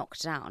won't be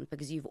knocked down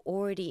because you've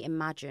already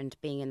imagined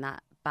being in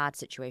that bad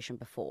situation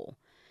before.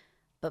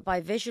 But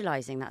by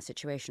visualizing that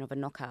situation of a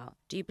knockout,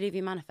 do you believe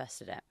you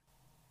manifested it?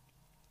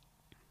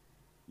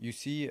 You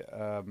see,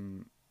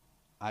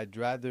 I'd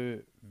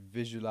rather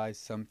visualize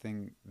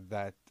something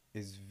that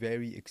is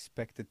very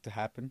expected to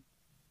happen.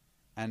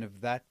 And if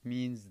that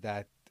means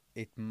that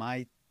it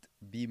might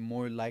be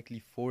more likely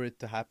for it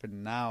to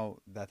happen now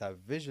that I've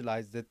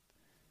visualized it,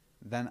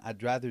 then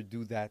I'd rather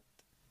do that,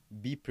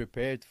 be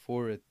prepared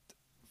for it,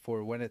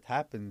 for when it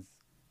happens,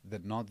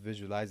 than not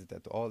visualize it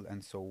at all.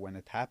 And so when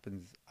it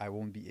happens, I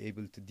won't be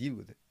able to deal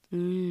with it.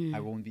 I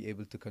won't be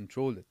able to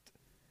control it.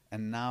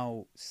 And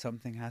now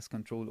something has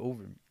control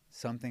over me.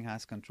 Something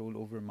has control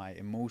over my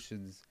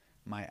emotions,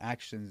 my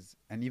actions,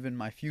 and even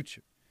my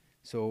future.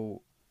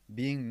 So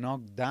being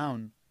knocked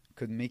down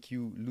could make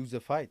you lose a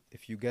fight.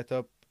 If you get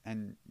up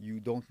and you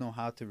don't know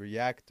how to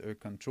react or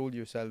control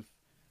yourself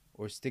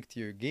or stick to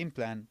your game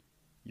plan,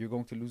 you're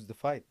going to lose the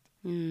fight.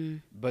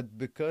 But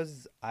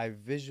because I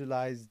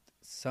visualized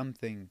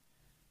something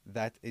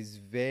that is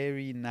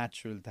very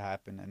natural to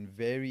happen and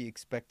very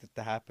expected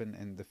to happen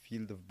in the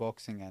field of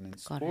boxing and in Got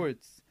it.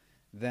 sports,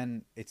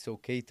 then it's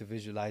okay to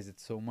visualize it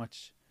so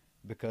much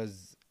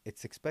because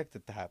it's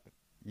expected to happen.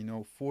 You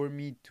know, for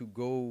me to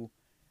go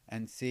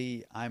and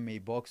say I'm a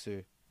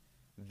boxer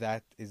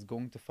that is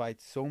going to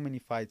fight so many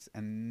fights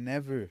and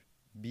never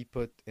be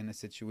put in a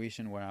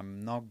situation where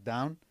I'm knocked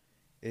down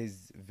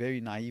is very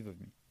naive of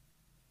me,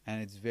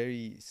 and it's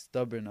very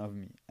stubborn of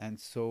me. And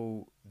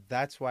so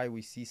that's why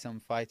we see some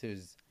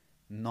fighters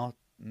not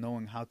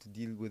knowing how to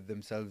deal with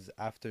themselves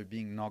after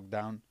being knocked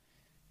down,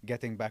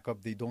 getting back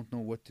up. They don't know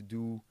what to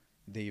do.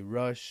 They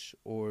rush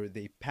or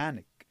they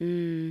panic.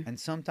 And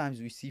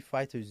sometimes we see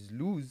fighters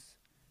lose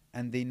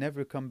and they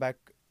never come back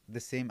the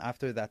same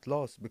after that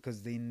loss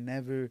because they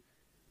never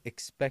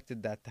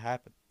expected that to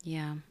happen.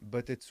 Yeah.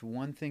 But it's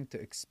one thing to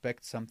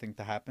expect something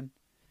to happen,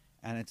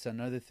 and it's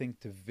another thing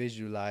to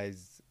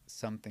visualize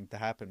something to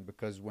happen,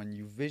 because when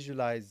you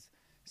visualize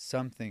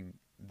something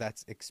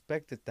that's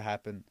expected to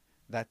happen,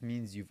 that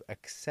means you've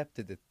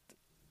accepted it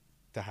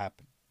to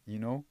happen, you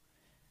know?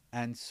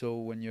 And so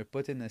when you're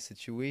put in a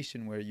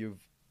situation where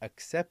you've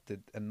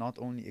accepted and not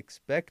only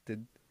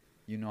expected,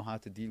 you know how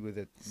to deal with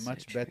it So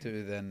much true.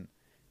 better than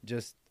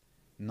just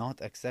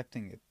not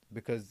accepting it.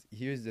 Because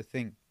here's the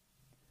thing,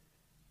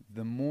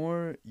 the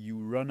more you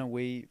run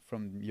away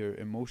from your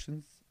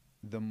emotions,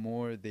 the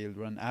more they'll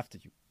run after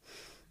you.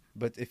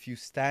 But if you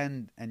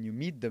stand and you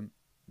meet them,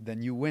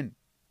 then you win.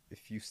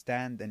 If you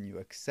stand and you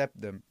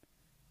accept them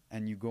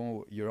and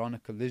you're on a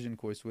collision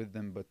course with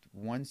them, but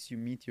once you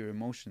meet your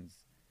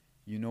emotions,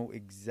 you know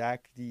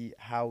exactly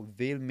how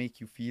they'll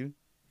make you feel,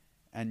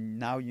 and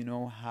now you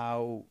know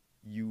how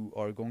you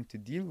are going to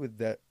deal with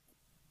that,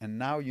 and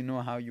now you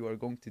know how you are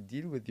going to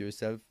deal with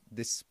yourself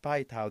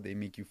despite how they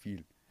make you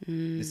feel.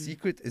 The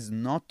secret is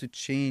not to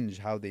change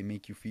how they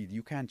make you feel.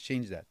 You can't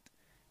change that.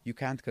 You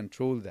can't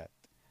control that.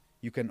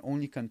 You can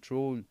only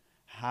control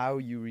how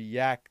you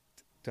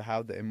react to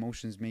how the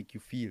emotions make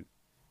you feel,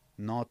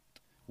 not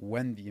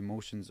when the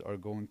emotions are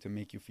going to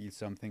make you feel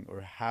something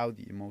or how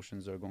the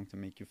emotions are going to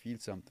make you feel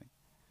something.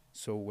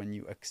 So when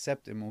you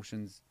accept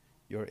emotions,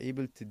 you're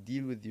able to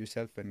deal with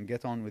yourself and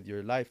get on with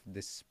your life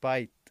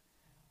despite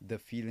the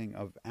feeling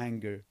of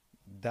anger,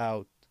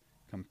 doubt,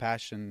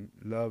 compassion,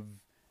 love,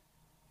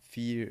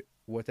 fear,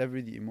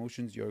 whatever the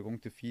emotions you are going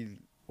to feel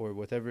or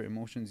whatever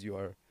emotions you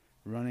are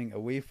running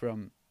away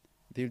from,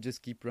 they'll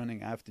just keep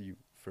running after you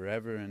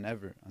forever and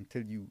ever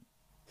until you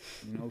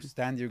know,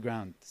 stand your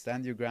ground.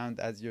 Stand your ground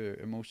as your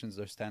emotions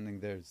are standing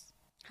theirs.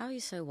 How are you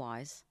so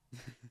wise?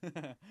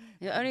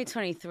 You're only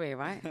 23,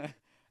 right?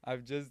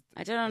 I've just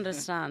I don't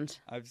understand.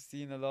 I've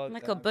seen a lot.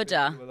 Like and a I've been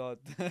Buddha. through a lot,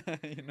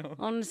 you know.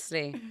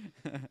 Honestly.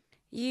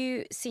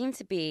 You seem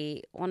to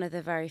be one of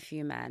the very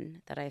few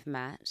men that I've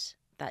met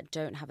that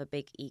don't have a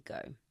big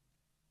ego.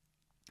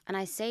 And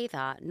I say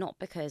that not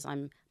because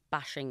I'm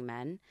bashing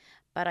men,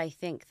 but I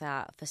think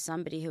that for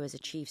somebody who has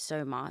achieved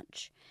so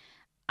much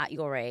at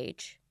your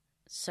age,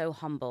 so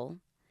humble,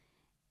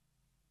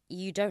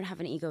 you don't have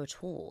an ego at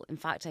all. In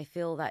fact, I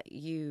feel that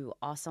you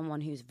are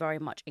someone who's very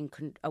much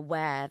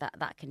aware that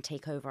that can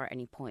take over at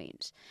any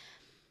point.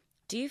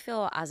 Do you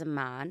feel as a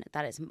man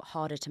that it's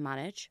harder to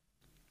manage?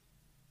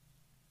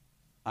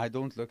 I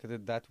don't look at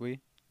it that way,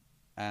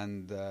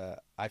 and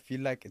I feel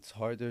like it's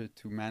harder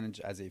to manage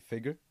as a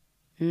figure,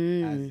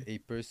 as a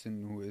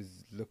person who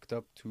is looked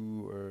up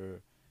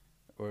to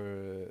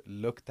or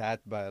looked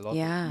at by a lot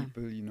of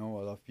people. You know,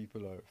 a lot of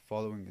people are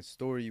following his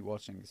story,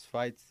 watching his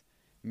fights.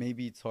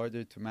 Maybe it's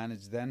harder to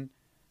manage then,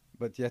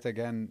 but yet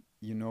again,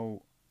 you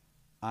know,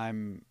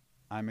 I'm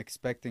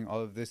expecting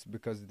all of this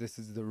because this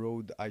is the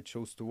road I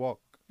chose to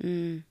walk.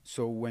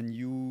 So when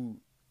you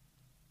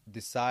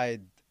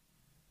decide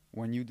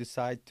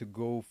to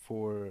go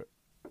for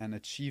an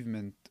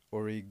achievement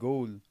or a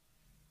goal,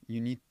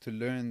 you need to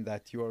learn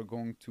that you are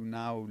going to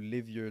now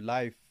live your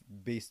life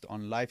based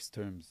on life's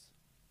terms,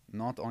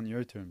 not on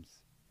your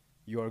terms.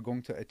 You are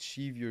going to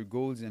achieve your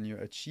goals and your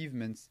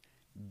achievements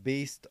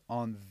based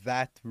on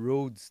that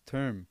road's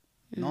term,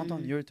 not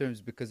on your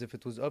terms, because if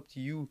it was up to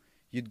you,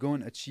 you'd go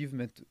and achieve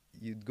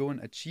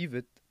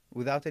it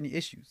without any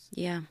issues.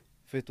 Yeah.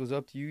 If it was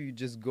up to you, you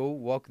just go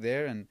walk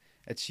there and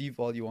achieve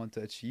all you want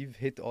to achieve,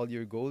 hit all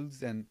your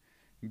goals, and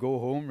go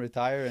home,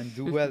 retire, and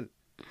do well.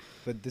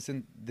 But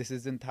this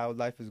isn't how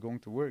life is going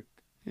to work.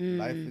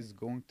 Life is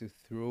going to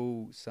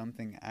throw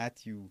something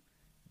at you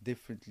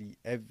differently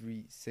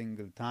every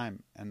single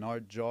time, and our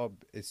job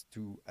is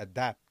to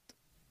adapt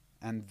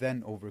and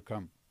then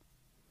overcome.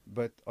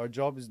 But our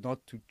job is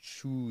not to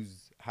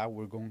choose how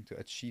we're going to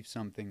achieve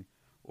something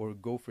or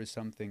go for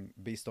something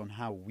based on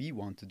how we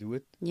want to do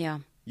it. Yeah.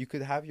 You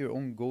could have your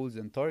own goals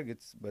and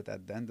targets, but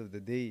at the end of the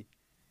day,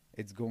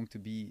 it's going to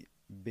be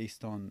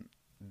based on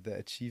the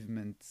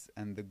achievements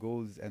and the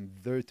goals and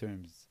their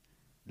terms.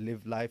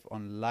 Live life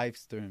on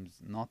life's terms,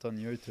 not on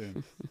your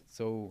terms.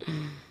 So,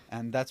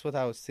 and that's what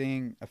I was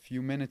saying a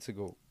few minutes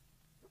ago.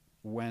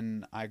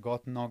 When I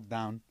got knocked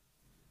down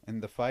in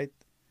the fight,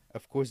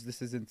 Of course,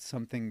 this isn't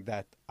something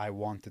that I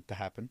wanted to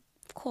happen.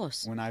 Of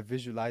course. When I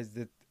visualized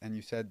it and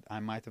you said I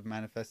might have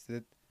manifested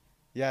it,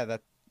 yeah,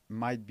 that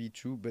might be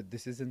true, but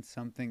this isn't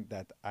something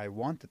that I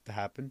wanted to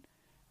happen,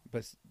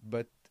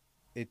 but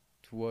it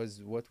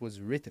was what was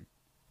written.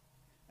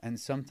 And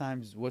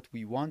sometimes what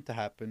we want to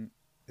happen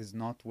is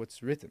not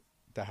what's written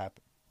to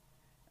happen.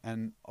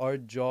 And our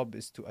job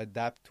is to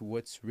adapt to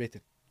what's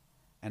written.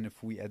 And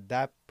if we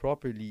adapt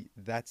properly,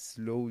 that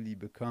slowly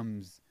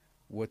becomes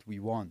what we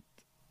want.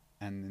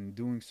 And in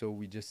doing so,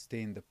 we just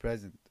stay in the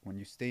present. When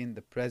you stay in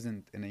the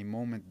present in a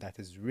moment that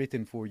is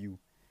written for you,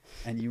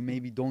 and you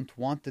maybe don't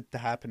want it to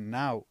happen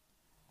now,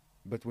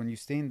 but when you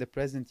stay in the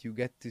present, you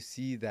get to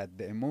see that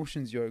the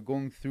emotions you're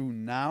going through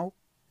now,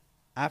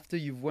 after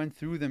you've went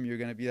through them, you're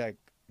going to be like,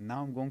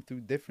 now I'm going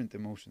through different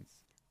emotions.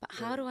 But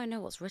how do I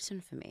know what's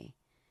written for me?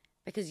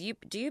 Because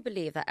do you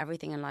believe that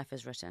everything in life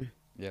is written?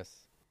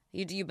 Yes.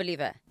 Do you believe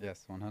it?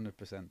 Yes,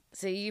 100%.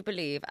 So you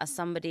believe, as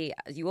somebody,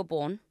 as you were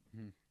born,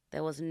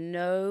 there was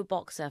no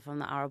boxer from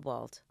the Arab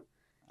world.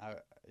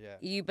 Yeah.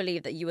 You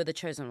believe that you were the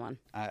chosen one.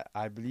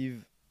 I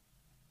believe.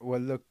 Well,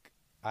 look,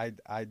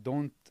 I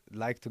don't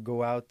like to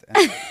go out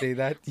and say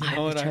that. You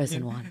know what I mean? The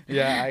chosen one.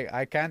 Yeah,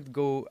 I can't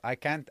go. I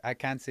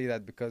can't say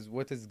that because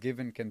what is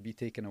given can be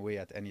taken away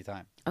at any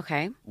time.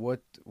 Okay.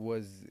 What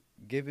was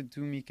given to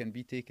me can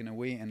be taken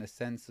away in a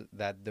sense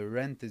that the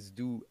rent is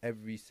due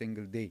every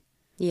single day.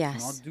 Yes.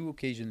 It's not due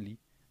occasionally.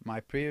 My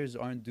prayers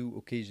aren't due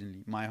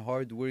occasionally. My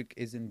hard work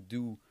isn't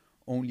due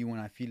only when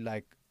I feel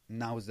like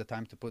now is the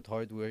time to put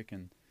hard work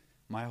in.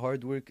 My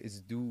hard work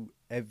is due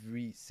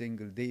every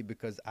single day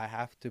because I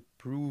have to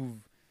prove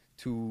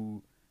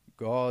to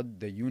God,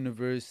 the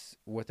universe,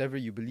 whatever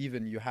you believe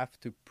in, you have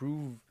to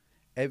prove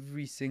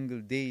every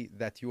single day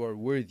that you are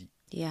worthy.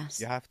 Yes.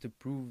 You have to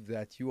prove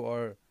that you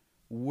are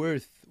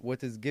worth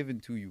what is given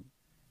to you.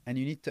 And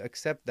you need to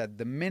accept that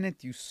the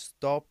minute you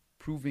stop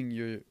proving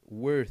your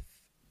worth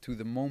to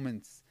the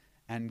moments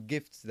and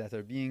gifts that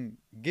are being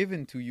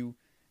given to you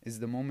is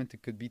the moment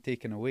it could be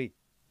taken away.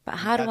 But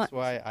how do I... That's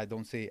why I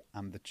don't say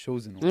I'm the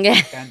chosen one. Yeah.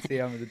 I can't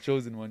say I'm the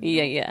chosen one.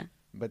 You know? Yeah.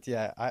 But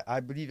yeah, I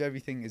believe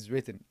everything is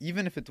written.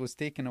 Even if it was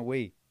taken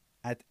away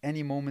at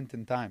any moment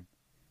in time,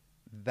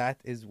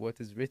 that is what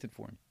is written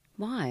for me.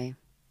 Why?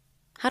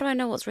 How do I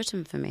know what's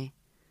written for me?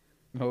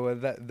 Oh,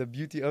 well, the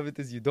beauty of it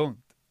is you don't.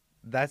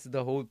 That's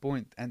the whole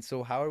point. And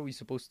so how are we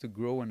supposed to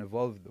grow and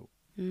evolve though?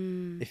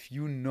 If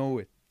you know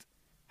it,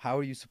 how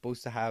are you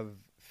supposed to have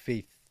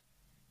faith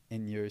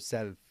in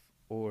yourself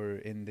or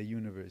in the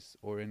universe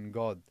or in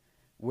God?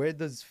 Where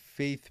does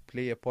faith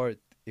play a part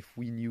if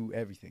we knew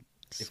everything?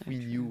 If we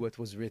knew what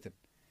was written?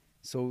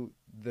 So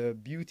the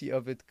beauty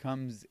of it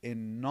comes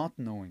in not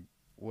knowing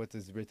what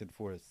is written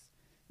for us.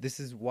 This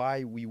is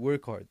why we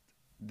work hard.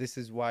 This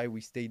is why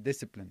we stay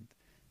disciplined.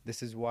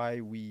 This is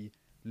why we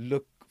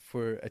look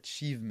for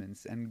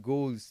achievements and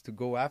goals to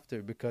go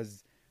after,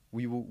 because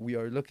we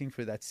are looking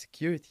for that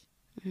security.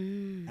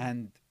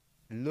 And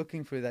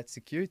looking for that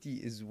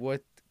security is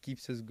what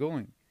keeps us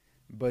going.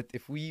 But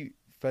if we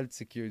felt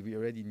secured, we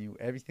already knew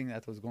everything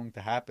that was going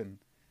to happen,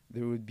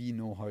 there would be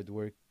no hard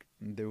work,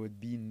 there would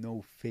be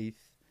no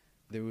faith,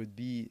 there would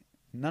be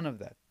none of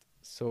that.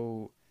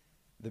 So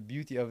the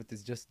beauty of it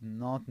is just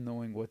not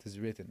knowing what is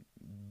written.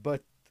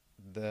 But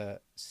the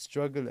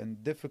struggle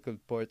and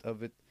difficult part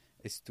of it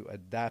is to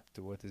adapt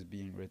to what is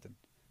being written.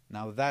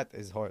 Now that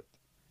is hard.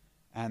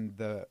 And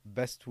the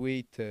best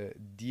way to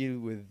deal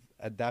with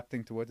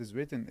adapting to what is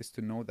written is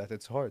to know that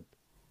it's hard.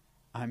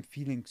 I'm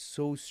feeling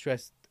so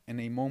stressed in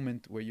a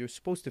moment where you're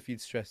supposed to feel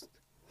stressed.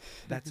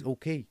 That's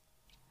okay.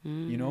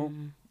 You know,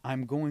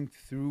 I'm going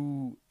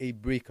through a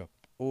breakup,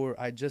 or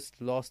I just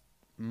lost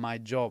my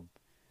job.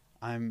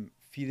 I'm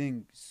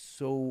feeling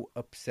so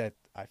upset.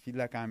 I feel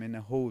like I'm in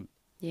a hole.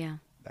 Yeah.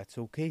 That's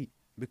okay,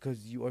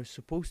 because you are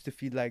supposed to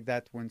feel like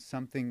that when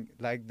something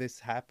like this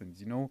happens,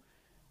 you know.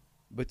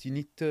 But you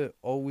need to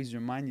always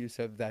remind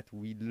yourself that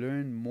we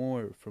learn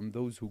more from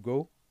those who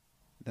go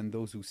than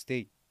those who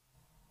stay.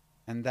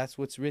 And that's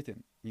what's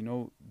written. You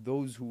know,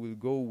 those who will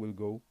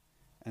go,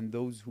 and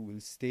those who will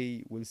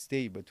stay will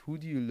stay. But who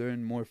do you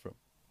learn more from?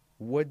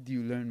 What do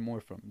you learn more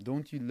from?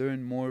 Don't you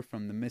learn more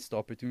from the missed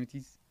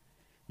opportunities?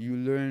 You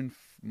learn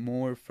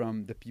more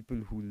from the people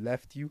who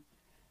left you,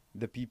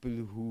 the people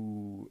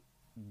who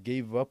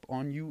gave up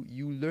on you.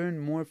 You learn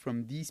more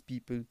from these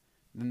people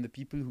than the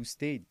people who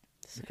stayed.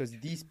 Because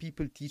these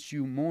people teach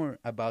you more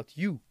about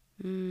you.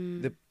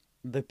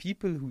 The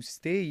people who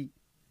stay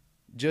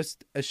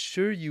just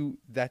assure you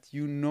that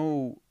you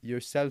know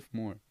yourself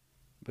more.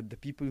 But the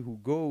people who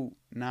go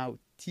now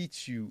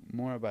teach you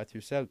more about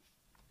yourself.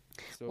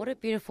 So, what a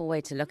beautiful way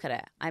to look at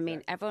it. I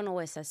mean, everyone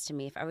always says to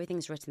me, if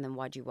everything's written, then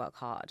why do you work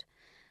hard?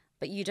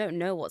 But you don't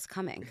know what's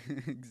coming.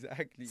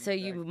 Exactly. So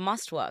you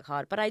must work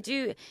hard. But I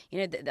do,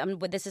 you know,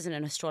 this isn't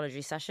an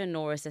astrology session,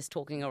 nor is this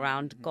talking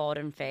around God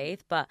and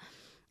faith. But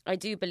I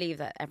do believe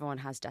that everyone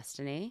has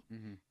destiny.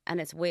 And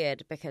it's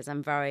weird because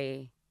I'm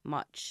very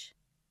much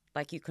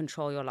like, you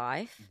control your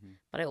life.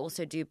 But I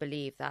also do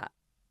believe that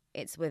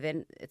it's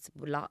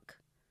luck.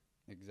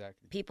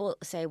 Exactly. People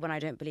say when I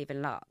don't believe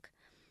in luck.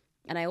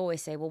 And I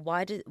always say, well,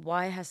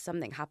 why has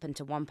something happened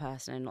to one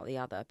person and not the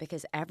other?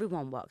 Because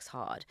everyone works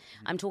hard.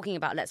 I'm talking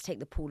about, let's take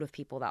the pool of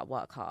people that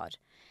work hard.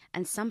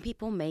 And some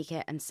people make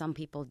it and some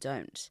people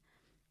don't.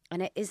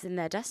 And it is in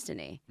their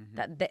destiny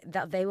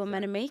that they were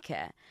meant to make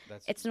it.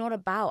 It's not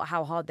about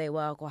how hard they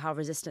work or how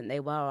resistant they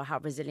were or how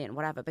resilient,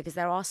 whatever. Because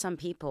there are some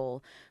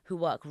people who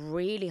work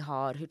really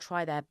hard, who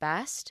try their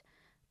best,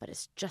 but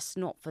it's just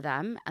not for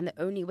them. And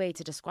the only way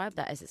to describe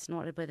that is it's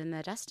not within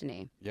their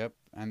destiny. Yep.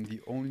 And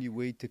the only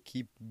way to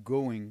keep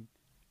going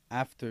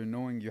after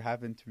knowing you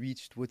haven't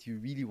reached what you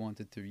really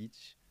wanted to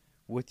reach,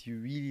 what you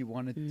really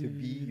wanted to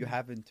be, you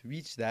haven't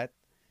reached that.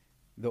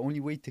 The only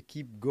way to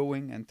keep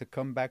going and to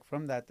come back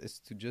from that is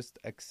to just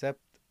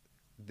accept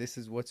this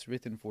is what's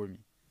written for me.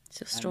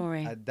 It's a story.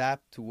 And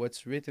adapt to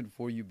what's written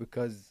for you,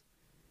 because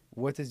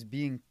what is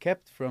being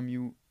kept from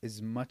you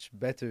is much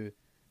better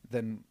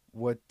than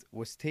what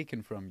was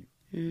taken from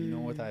you. You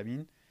know what I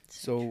mean?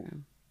 So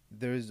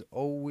there's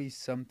always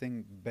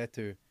something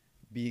better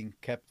being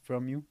kept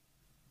from you.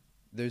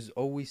 There's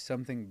always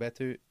something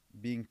better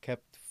being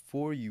kept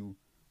for you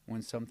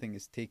when something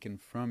is taken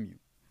from you.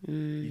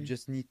 You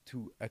just need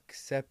to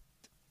accept,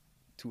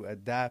 to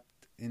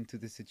adapt into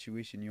the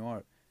situation you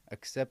are.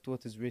 Accept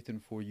what is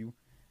written for you.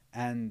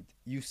 And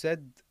you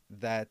said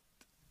that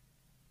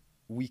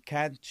we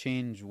can't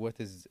change what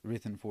is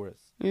written for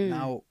us.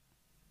 Now,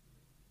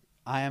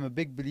 I am a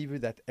big believer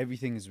that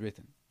everything is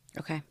written.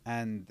 Okay.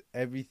 And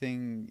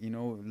everything,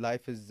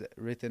 life is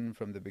written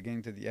from the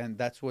beginning to the end.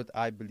 That's what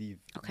I believe.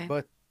 Okay.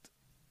 But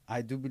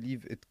I do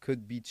believe it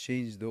could be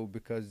changed, though,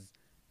 because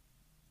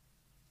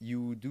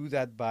you do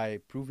that by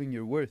proving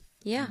your worth.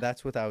 Yeah. And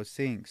that's what I was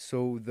saying.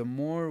 So the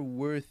more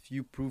worth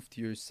you prove to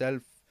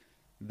yourself,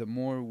 the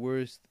more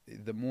worth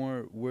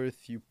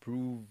you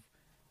prove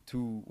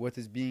to what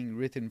is being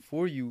written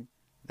for you,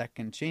 that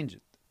can change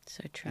it.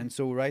 So true. And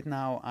so right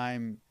now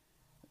I'm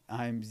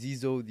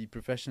Zizo, the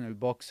professional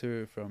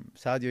boxer from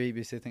Saudi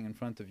Arabia, sitting in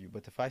front of you.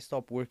 But if I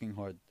stop working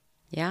hard,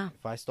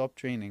 if I stop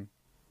training,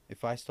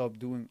 if I stop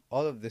doing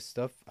all of this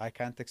stuff, I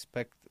can't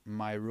expect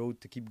my road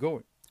to keep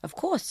going. Of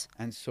course.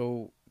 And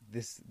so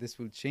this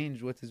will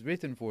change what is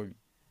written for me.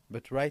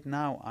 But right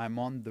now I'm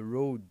on the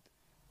road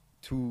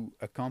to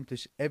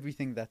accomplish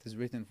everything that is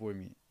written for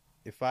me.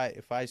 If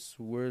I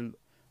swirl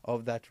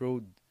off that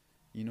road,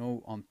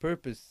 on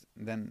purpose,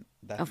 then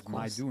that's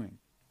my doing.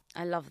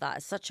 I love that.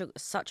 It's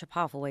such a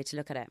powerful way to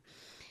look at it.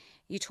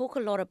 You talk a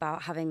lot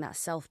about having that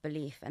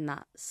self-belief and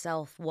that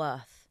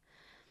self-worth.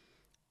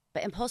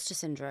 But imposter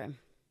syndrome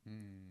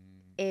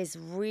is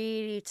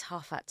really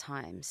tough at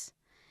times.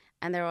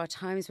 And there are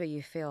times where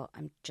you feel,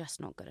 I'm just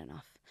not good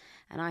enough.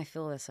 And I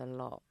feel this a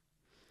lot.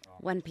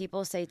 When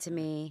people say to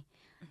me,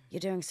 you're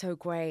doing so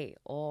great,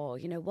 or,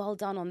 well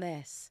done on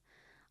this,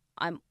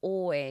 I'm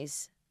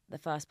always the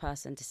first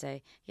person to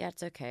say, yeah,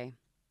 it's okay.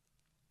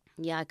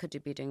 Yeah, I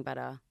could be doing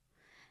better.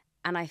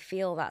 And I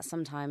feel that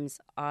sometimes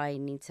I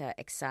need to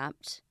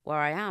accept where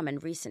I am.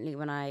 And recently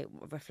when I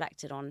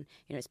reflected on,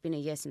 it's been a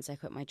year since I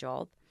quit my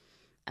job,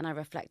 and I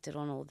reflected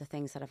on all the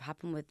things that have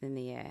happened within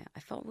the year, I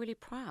felt really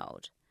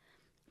proud.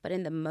 But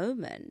in the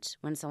moment,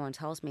 when someone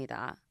tells me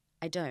that,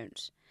 I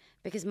don't.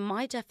 Because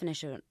my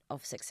definition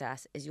of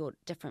success is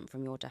different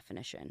from your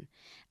definition.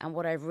 And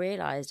what I've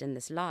realized in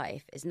this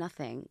life is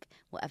nothing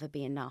will ever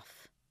be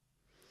enough.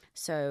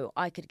 So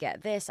I could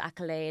get this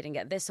accolade and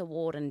get this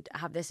award and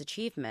have this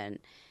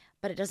achievement,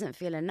 but it doesn't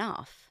feel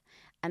enough.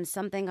 And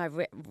something I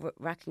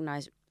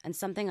recognize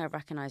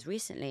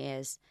recently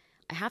is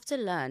I have to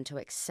learn to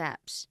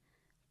accept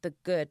the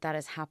good that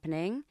is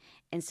happening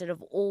instead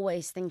of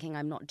always thinking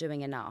I'm not doing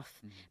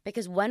enough.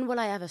 Because when will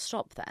I ever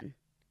stop then?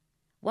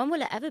 When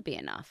will it ever be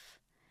enough?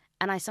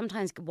 And I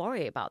sometimes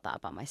worry about that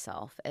about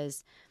myself,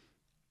 is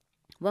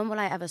when will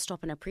I ever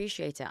stop and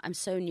appreciate it? I'm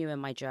so new in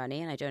my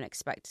journey and I don't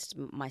expect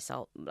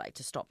myself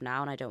to stop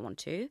now, and I don't want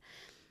to.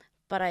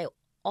 But I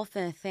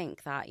often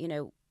think that,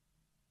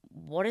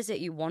 what is it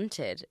you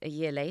wanted a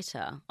year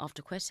later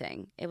after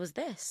quitting? It was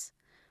this.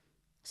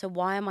 So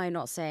why am I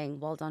not saying,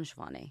 well done,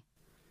 Shivani?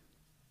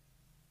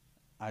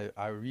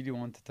 I really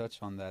want to touch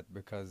on that,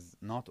 because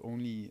not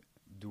only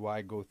do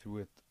I go through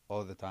it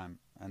all the time,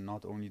 and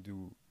not only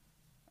do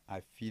I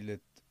feel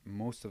it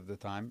most of the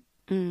time,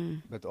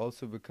 but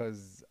also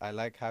because I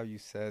like how you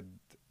said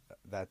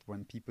that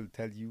when people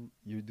tell you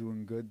you're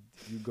doing good,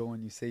 you go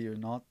and you say you're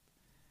not.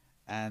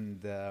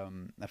 And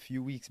a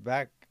few weeks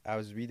back, I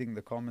was reading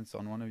the comments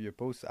on one of your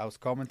posts. I was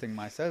commenting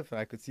myself and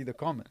I could see the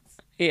comments.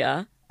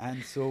 Yeah.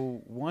 And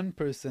so one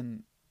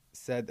person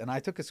said, and I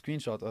took a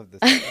screenshot of this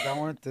because I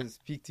wanted to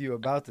speak to you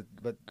about it.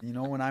 But,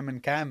 when I'm in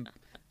camp,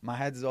 my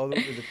head's all over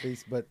the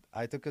place. But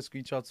I took a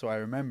screenshot so I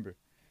remember.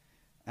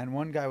 And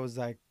one guy was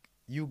like,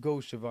 you go,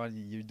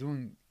 Shivani. You're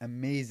doing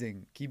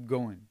amazing. Keep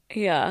going.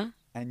 Yeah.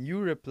 And you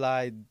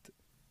replied,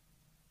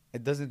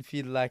 it doesn't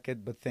feel like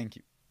it, but thank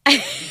you.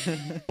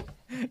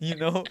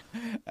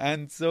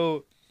 And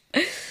so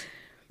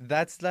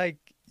that's like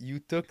you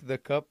took the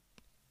cup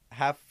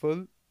half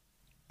full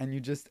and you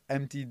just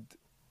emptied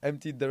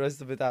the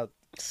rest of it out.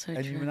 So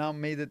and true. you now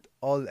made it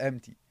all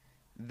empty.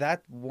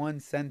 That one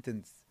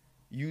sentence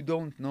you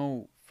don't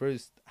know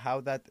first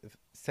how that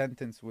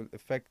sentence will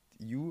affect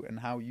you and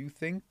how you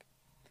think,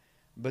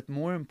 but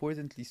more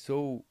importantly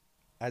so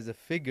as a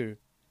figure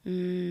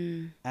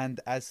and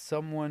as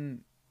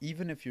someone,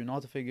 even if you're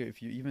not a figure,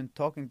 if you're even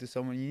talking to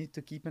someone, you need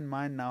to keep in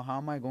mind, now how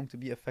am I going to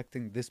be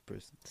affecting this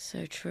person?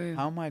 So true.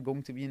 How am I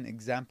going to be an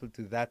example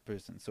to that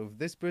person? So if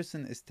this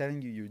person is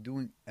telling you you're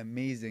doing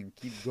amazing,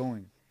 keep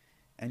going,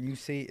 and you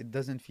say it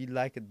doesn't feel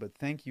like it, but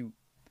thank you,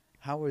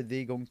 how are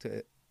they going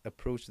to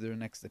approach their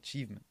next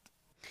achievement?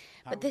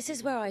 But this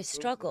is where I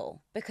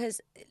struggle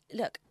because,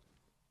 look,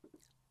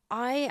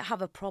 I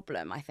have a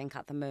problem, I think,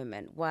 at the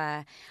moment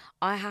where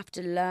I have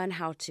to learn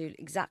how to,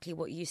 exactly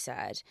what you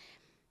said,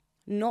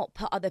 not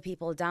put other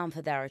people down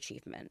for their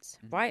achievements,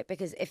 right?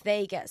 Because if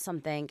they get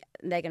something,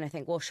 they're going to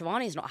think, well,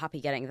 Shivani's not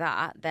happy getting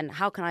that, then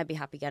how can I be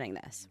happy getting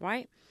this,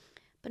 right?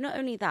 But not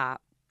only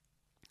that,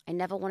 I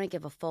never want to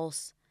give a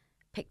false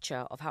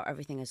picture of how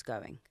everything is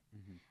going.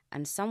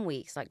 And some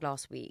weeks, like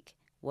last week,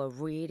 were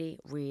really,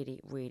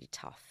 really, really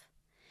tough.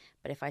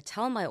 But if I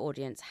tell my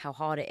audience how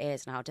hard it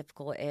is and how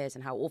difficult it is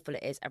and how awful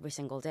it is every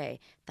single day,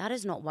 that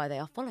is not why they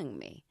are following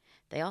me.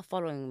 They are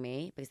following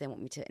me because they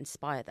want me to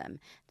inspire them.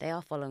 They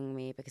are following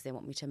me because they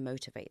want me to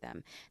motivate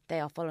them. They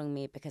are following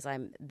me because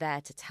I'm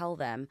there to tell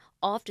them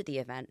after the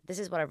event, this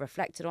is what I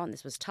reflected on,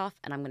 this was tough,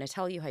 and I'm going to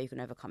tell you how you can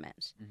overcome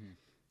it.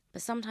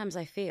 But sometimes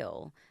I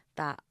feel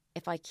that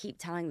if I keep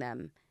telling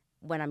them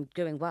when I'm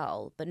doing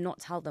well, but not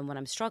tell them when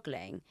I'm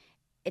struggling,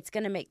 it's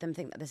going to make them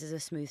think that this is a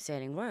smooth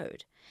sailing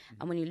road.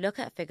 And when you look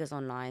at figures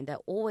online, they're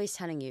always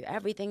telling you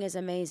everything is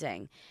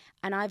amazing.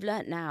 And I've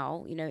learned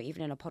now, you know,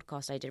 even in a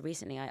podcast I did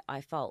recently,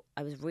 I felt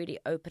I was really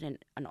open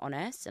and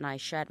honest, and I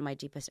shared my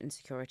deepest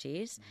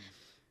insecurities.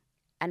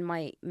 And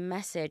my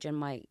message and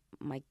my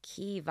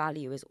key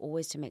value is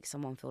always to make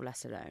someone feel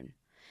less alone.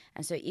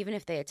 And so even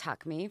if they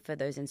attack me for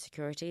those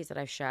insecurities that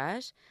I've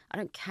shared, I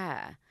don't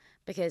care.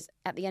 Because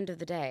at the end of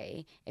the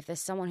day, if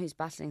there's someone who's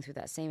battling through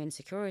that same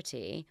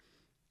insecurity,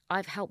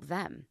 I've helped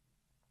them.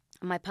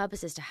 And my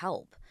purpose is to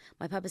help.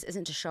 My purpose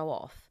isn't to show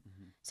off.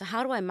 So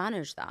how do I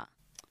manage that?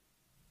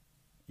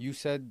 You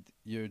said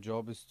your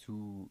job is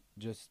to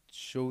just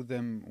show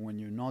them when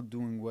you're not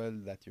doing well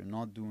that you're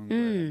not doing well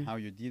and how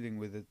you're dealing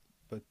with it,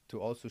 but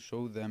to also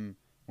show them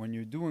when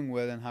you're doing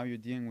well and how you're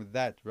dealing with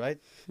that, right?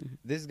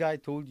 This guy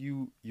told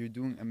you you're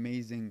doing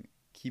amazing,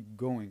 keep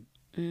going.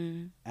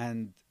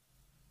 And,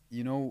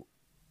 you know,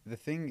 the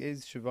thing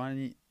is,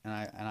 Shivani,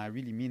 and I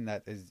really mean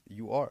that, is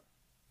you are.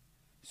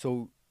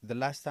 So the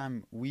last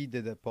time we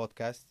did a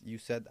podcast, you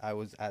said I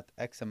was at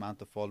X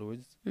amount of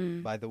followers.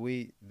 By the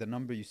way, the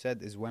number you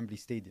said is Wembley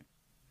Stadium.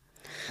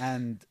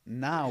 And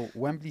now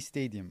Wembley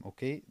Stadium,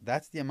 okay,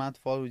 that's the amount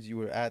of followers you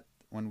were at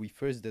when we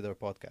first did our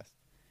podcast.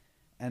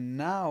 And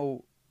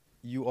now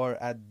you are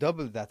at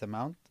double that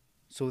amount.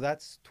 So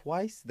that's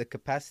twice the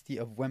capacity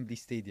of Wembley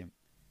Stadium.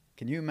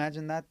 Can you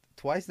imagine that?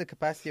 Twice the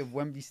capacity of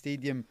Wembley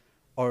Stadium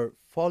are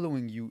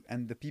following you,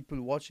 and the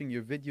people watching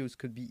your videos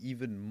could be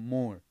even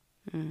more.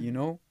 You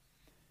know,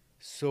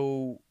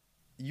 so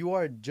you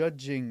are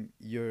judging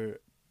your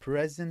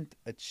present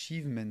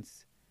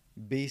achievements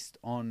based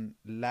on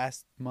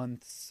last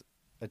month's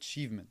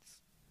achievements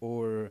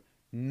or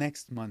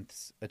next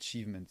month's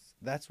achievements.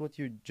 That's what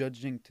you're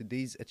judging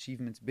today's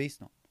achievements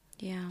based on.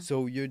 Yeah.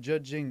 So you're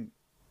judging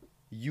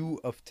you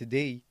of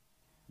today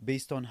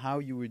based on how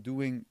you were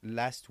doing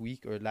last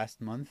week or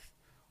last month,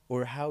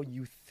 or how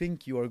you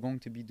think you are going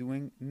to be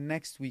doing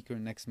next week or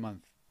next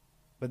month.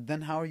 But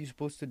then how are you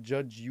supposed to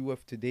judge you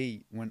of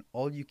today when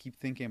all you keep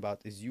thinking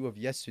about is you of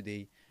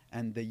yesterday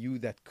and the you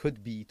that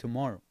could be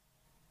tomorrow?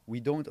 We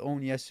don't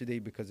own yesterday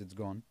because it's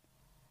gone,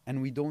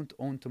 and we don't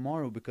own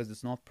tomorrow because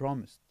it's not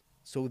promised.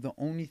 So the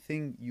only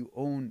thing you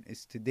own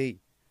is today.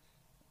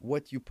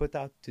 What you put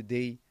out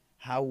today,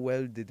 how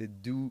well did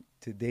it do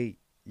today?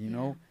 You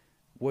know,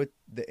 what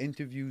the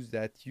interviews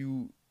that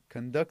you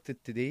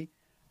conducted today,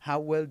 how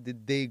well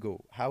did they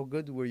go? How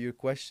good were your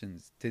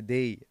questions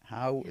today?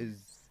 How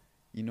is,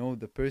 you know,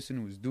 the person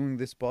who's doing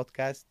this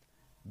podcast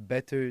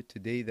better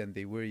today than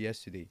they were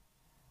yesterday?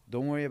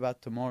 Don't worry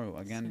about tomorrow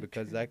again,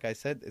 because like I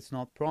said, it's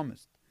not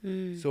promised.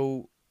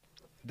 So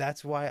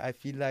that's why I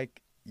feel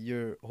like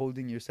you're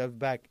holding yourself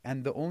back.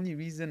 And the only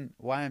reason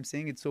why I'm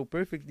saying it so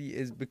perfectly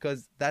is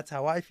because that's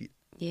how I feel.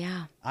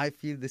 Yeah. I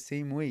feel the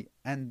same way.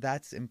 And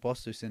that's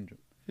imposter syndrome.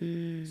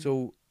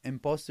 So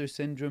imposter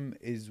syndrome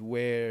is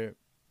where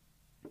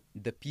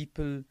the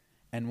people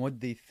and what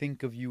they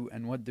think of you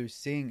and what they're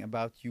saying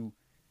about you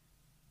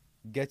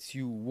gets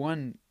you,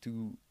 one,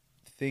 to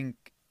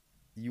think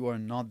you are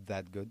not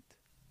that good.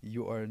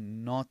 You are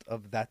not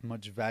of that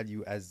much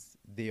value as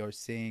they are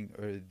saying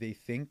or they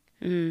think.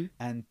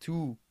 And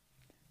two,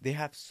 they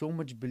have so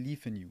much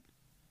belief in you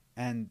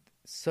and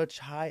such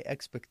high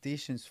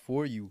expectations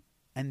for you,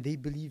 and they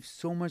believe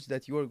so much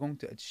that you are going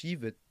to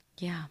achieve it.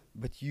 Yeah.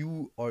 But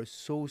you are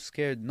so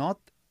scared, not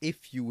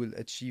if you will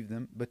achieve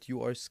them, but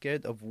you are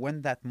scared of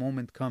when that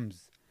moment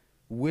comes.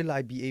 Will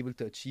I be able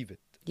to achieve it?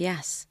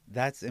 Yes.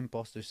 That's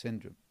imposter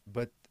syndrome.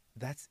 But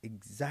that's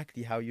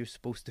exactly how you're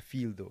supposed to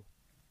feel, though.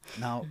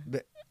 Now,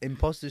 but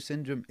imposter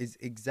syndrome is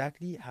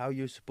exactly how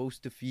you're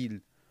supposed to feel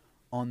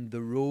on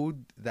the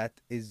road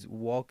that is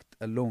walked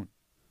alone,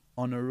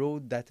 on a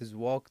road that is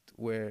walked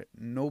where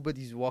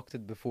nobody's walked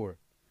it before,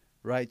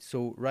 right?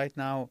 So right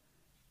now,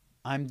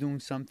 I'm doing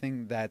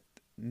something that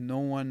no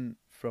one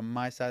from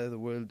my side of the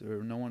world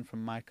or no one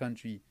from my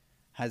country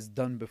has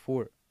done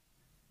before.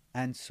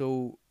 And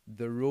so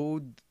the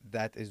road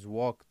that is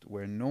walked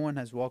where no one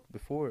has walked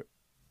before,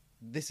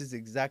 this is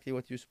exactly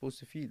what you're supposed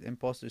to feel,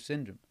 imposter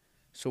syndrome.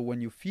 So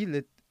when you feel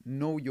it,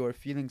 know you're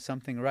feeling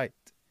something right.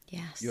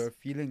 Yes. You're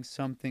feeling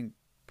something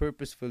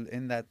purposeful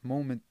in that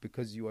moment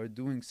because you are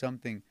doing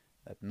something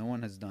that no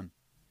one has done.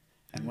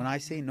 And when I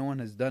say no one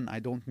has done, I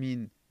don't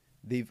mean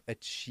they've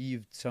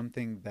achieved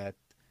something that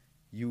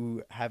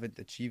you haven't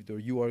achieved, or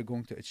you are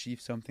going to achieve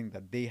something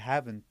that they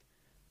haven't,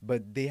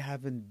 but they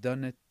haven't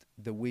done it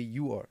the way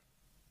you are.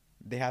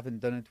 They haven't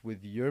done it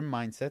with your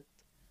mindset,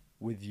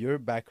 with your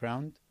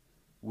background,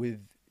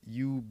 with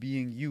you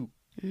being you.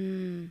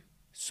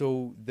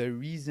 So the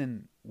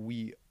reason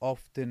we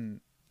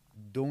often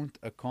don't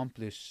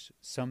accomplish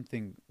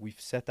something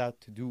we've set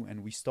out to do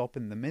and we stop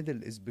in the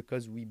middle is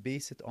because we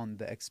base it on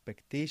the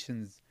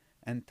expectations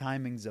and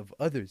timings of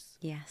others.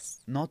 Yes.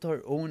 Not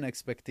our own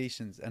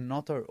expectations and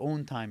not our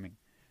own timing.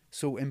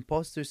 So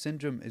imposter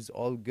syndrome is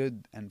all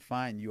good and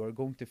fine. You are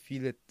going to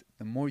feel it.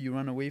 The more you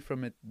run away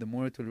from it, the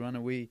more it will run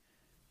away.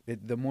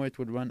 The more it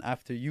will run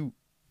after you.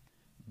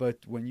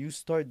 But when you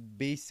start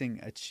basing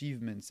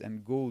achievements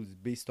and goals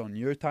based on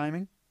your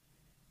timing,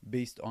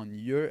 based on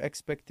your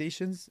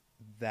expectations,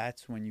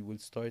 that's when you will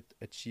start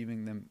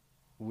achieving them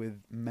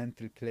with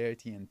mental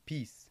clarity and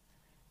peace.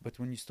 But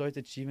when you start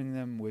achieving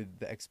them with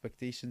the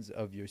expectations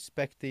of your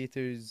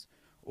spectators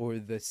or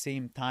the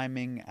same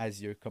timing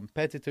as your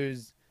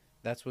competitors,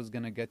 that's what's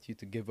going to get you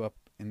to give up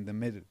in the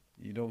middle,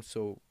 you know?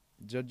 So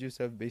judge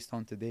yourself based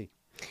on today.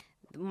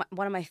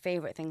 One of my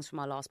favorite things from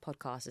our last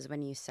podcast is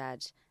when you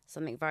said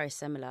something very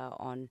similar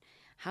on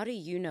how do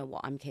you know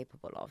what I'm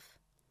capable of?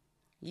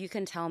 You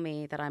can tell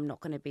me that I'm not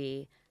going to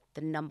be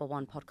the number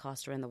one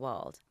podcaster in the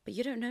world, but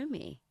you don't know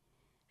me.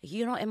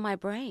 You're not in my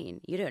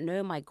brain. You don't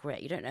know my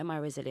grit. You don't know my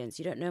resilience.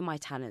 You don't know my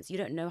talents. You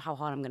don't know how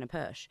hard I'm going to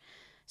push.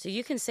 So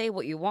you can say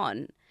what you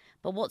want,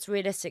 but what's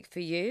realistic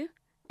for you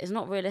is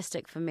not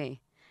realistic for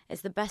me.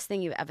 It's the best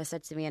thing you've ever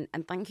said to me.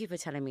 And thank you for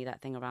telling me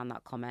that thing around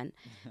that comment.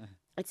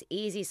 It's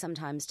easy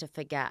sometimes to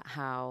forget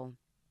how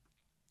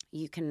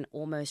you can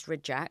almost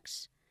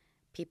reject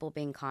people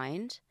being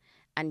kind,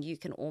 and you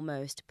can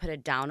almost put a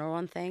downer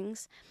on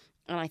things.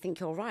 And I think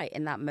you're right.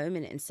 In that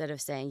moment, instead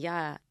of saying,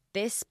 yeah,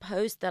 this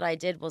post that I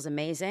did was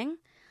amazing,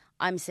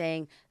 I'm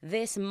saying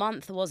this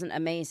month wasn't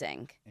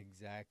amazing.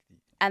 Exactly.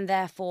 And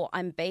therefore,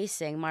 I'm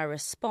basing my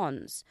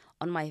response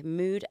on my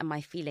mood and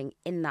my feeling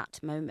in that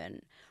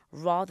moment,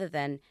 rather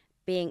than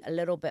being a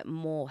little bit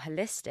more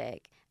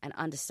holistic and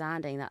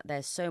understanding that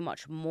there's so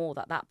much more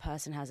that that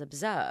person has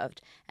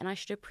observed, and I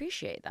should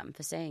appreciate them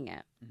for saying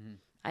it. Mm-hmm.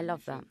 I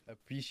love that.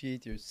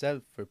 Appreciate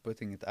yourself for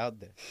putting it out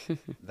there.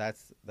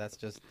 That's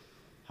just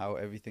how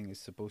everything is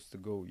supposed to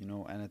go, you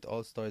know. And it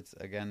all starts,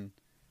 again,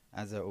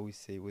 as I always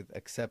say, with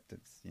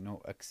acceptance. You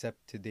know,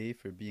 accept today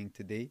for being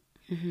today,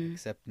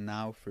 accept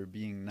now for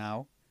being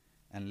now,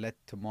 and let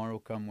tomorrow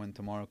come when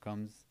tomorrow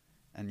comes,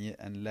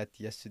 and let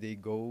yesterday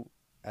go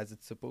as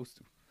it's supposed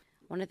to.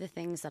 One of the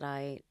things that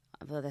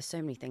well, there's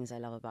so many things I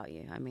love about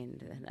you. I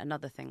mean,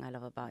 another thing I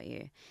love about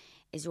you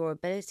is your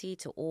ability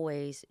to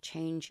always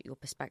change your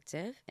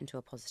perspective into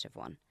a positive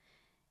one.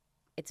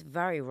 It's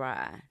very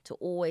rare to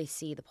always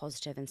see the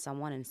positive in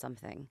someone and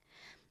something.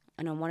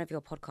 And on one of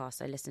your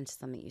podcasts, I listened to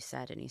something you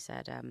said, and you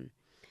said,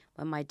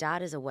 when my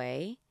dad is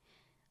away,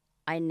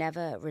 I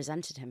never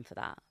resented him for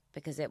that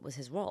because it was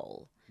his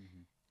role.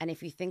 Mm-hmm. And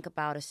if you think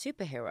about a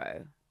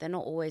superhero, they're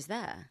not always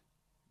there.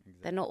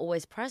 Exactly. They're not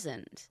always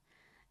present.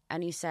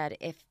 And you said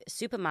if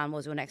Superman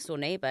was your next door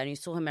neighbor and you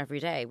saw him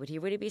every day, would he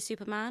really be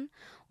Superman?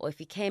 Or if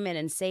he came in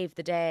and saved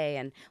the day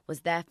and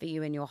was there for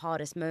you in your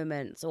hardest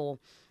moments, or,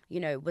 you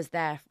know, was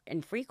there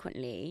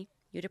infrequently,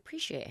 you'd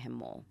appreciate him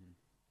more. Mm-hmm.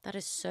 That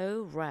is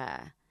so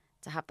rare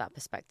to have that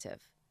perspective,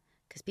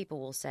 because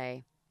people will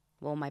say,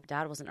 well, my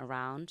dad wasn't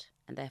around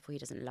and therefore he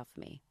doesn't love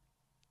me.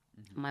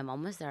 Mm-hmm. My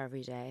mom was there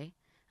every day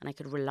and I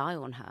could rely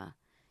on her.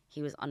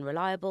 He was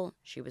unreliable,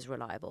 she was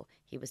reliable.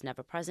 He was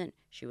never present,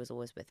 she was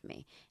always with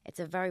me. It's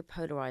a very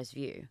polarized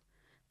view,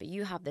 but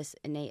you have this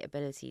innate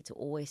ability to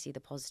always see the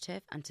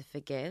positive and to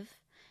forgive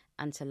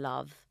and to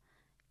love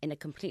in a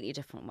completely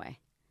different way.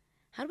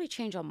 How do we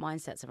change our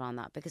mindsets around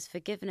that? Because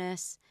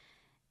forgiveness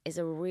is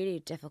a really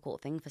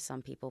difficult thing for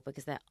some people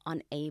because they're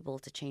unable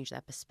to change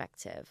their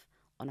perspective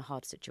on a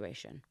hard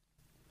situation.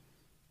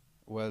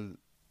 Well,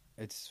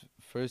 it's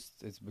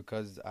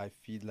because I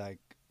feel like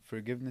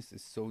forgiveness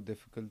is so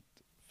difficult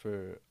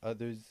for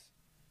others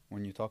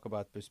when you talk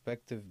about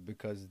perspective,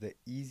 because the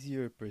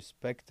easier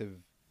perspective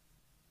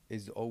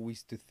is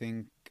always to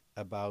think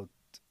about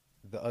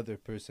the other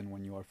person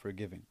when you are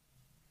forgiving,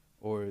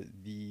 or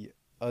the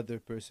other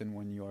person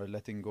when you are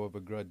letting go of a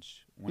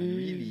grudge, when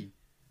really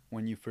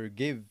when you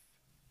forgive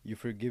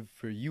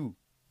for you.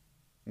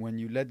 When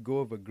you let go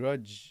of a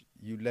grudge,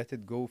 you let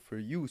it go for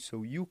you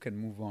so you can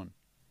move on.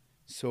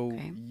 So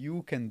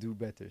you can do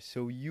better.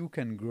 So you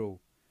can grow.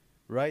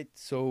 Right?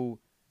 So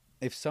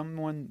if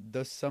someone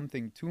does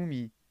something to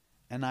me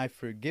and I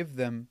forgive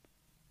them,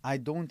 I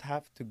don't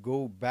have to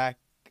go back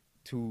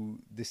to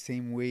the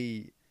same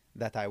way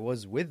that I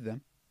was with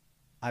them.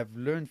 I've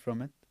learned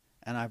from it,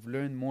 and I've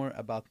learned more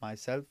about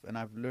myself, and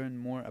I've learned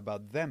more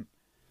about them.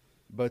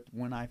 But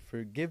when I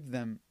forgive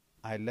them,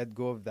 I let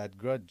go of that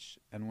grudge.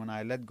 And when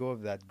I let go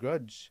of that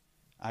grudge,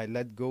 I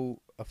let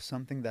go of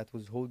something that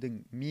was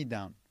holding me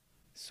down.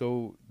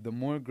 So the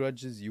more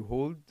grudges you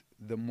hold,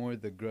 the more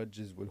the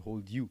grudges will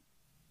hold you.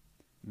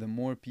 The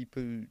more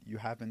people you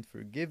haven't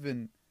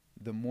forgiven,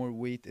 the more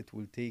weight it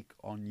will take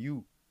on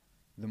you.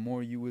 The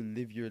more you will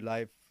live your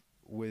life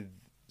with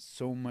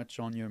so much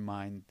on your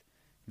mind,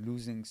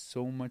 losing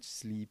so much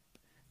sleep.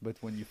 But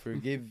when you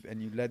forgive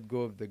and you let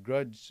go of the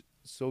grudge,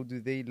 so do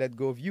they let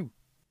go of you.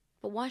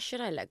 But why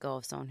should I let go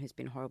of someone who's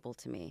been horrible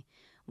to me?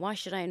 Why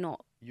should I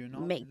not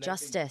make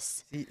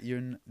justice?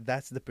 See,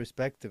 that's the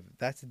perspective.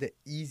 That's the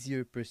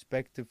easier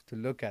perspective to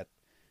look at.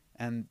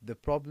 And the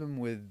problem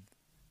with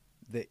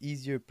the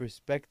easier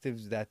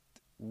perspectives that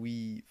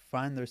we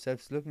find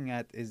ourselves looking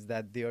at is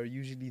that they are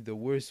usually the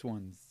worst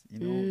ones. You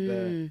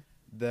know,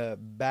 the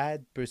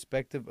bad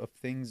perspective of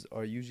things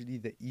are usually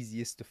the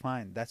easiest to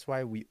find. That's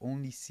why we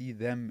only see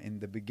them in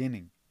the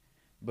beginning.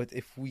 But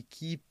if we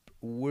keep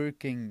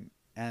working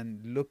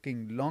and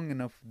looking long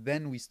enough,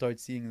 then we start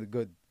seeing the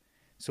good.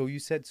 So you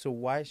said, so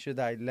why should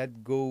I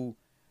let go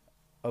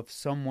of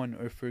someone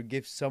or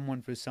forgive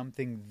someone for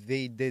something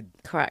they did?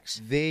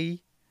 Correct. They,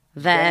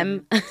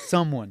 them,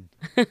 someone.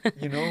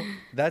 You know,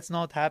 that's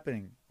not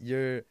happening.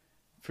 You're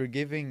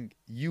forgiving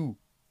you.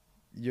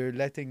 You're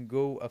letting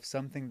go of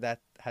something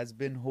that has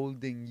been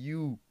holding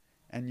you.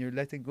 And you're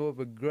letting go of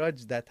a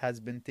grudge that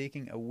has been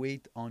taking a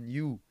weight on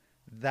you.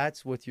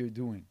 That's what you're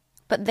doing.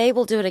 But they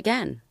will do it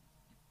again.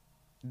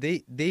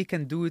 They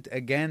can do it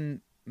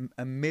again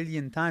a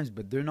million times,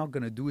 but they're not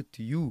going to do it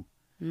to you.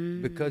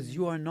 Because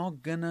you are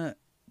not going to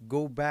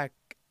go back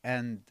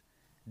and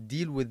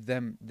deal with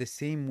them the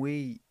same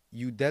way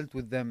you dealt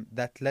with them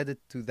that led it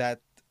to that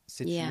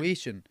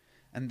situation.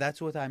 And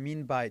that's what I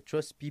mean by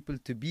trust people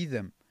to be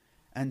them.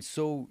 And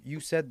so you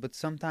said, but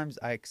sometimes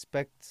I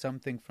expect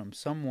something from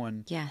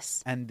someone.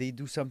 Yes. And they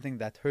do something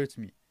that hurts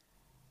me.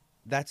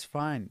 That's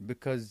fine,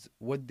 because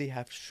what they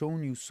have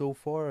shown you so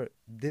far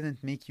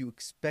didn't make you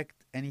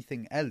expect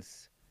anything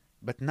else.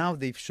 But now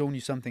they've shown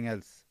you something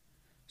else.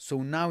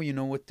 So now you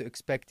know what to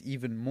expect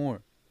even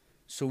more.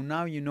 So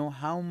now you know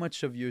how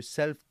much of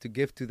yourself to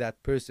give to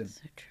that person.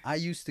 So true. I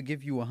used to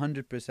give you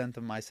 100%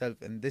 of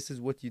myself, and this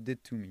is what you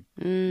did to me.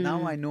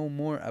 Now I know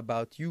more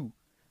about you.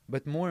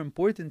 But more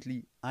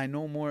importantly, I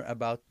know more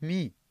about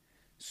me.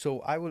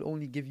 So I will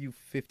only give you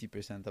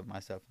 50% of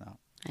myself now.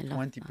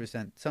 20%.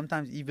 That.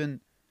 Sometimes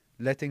even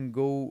letting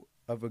go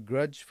of a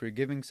grudge,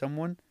 forgiving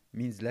someone,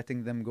 means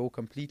letting them go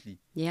completely.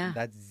 Yeah.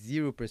 That's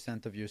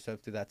 0% of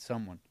yourself to that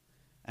someone.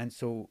 And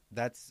so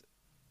that's,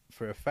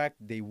 for a fact,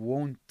 they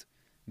won't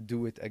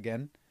do it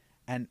again.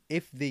 And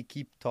if they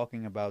keep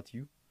talking about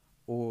you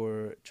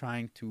or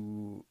trying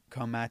to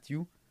come at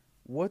you,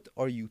 what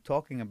are you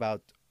talking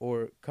about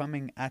or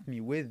coming at me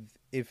with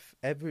if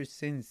ever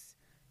since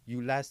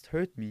you last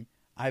hurt me,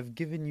 I've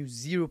given you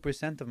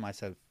 0% of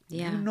myself?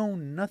 Yeah. You know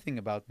nothing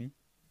about me.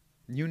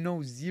 You know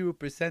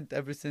 0%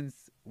 ever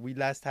since we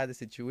last had a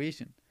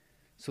situation.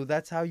 So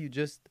that's how you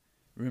just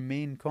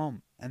remain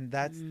calm. And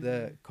that's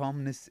the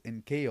calmness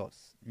in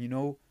chaos. You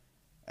know,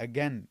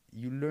 again,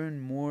 you learn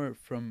more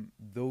from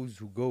those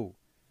who go.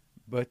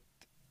 But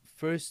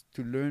first,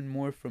 to learn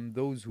more from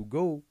those who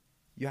go,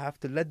 you have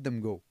to let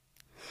them go.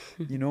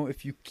 You know,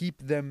 if you keep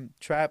them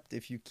trapped,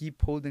 if you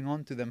keep holding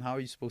on to them, how are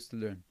you supposed to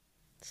learn?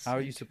 How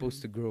are you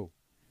supposed to grow?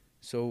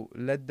 So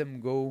let them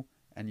go,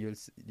 and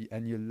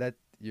you'll let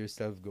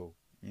yourself go.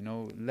 You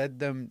know, let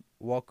them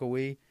walk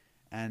away,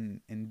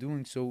 and in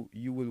doing so,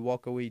 you will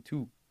walk away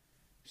too.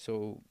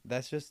 So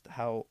that's just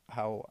how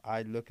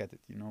I look at it.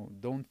 You know,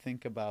 don't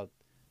think about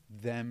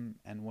them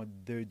and what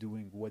they're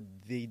doing, what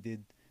they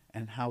did,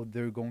 and how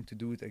they're going to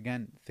do it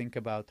again. Think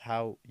about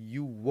how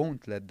you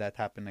won't let that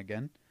happen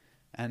again.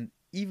 And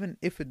even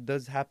if it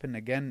does happen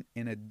again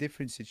in a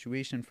different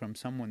situation from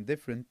someone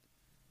different,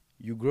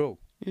 you grow.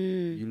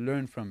 You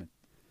learn from it.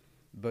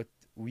 But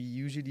we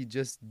usually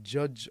just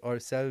judge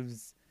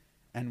ourselves,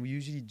 and we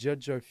usually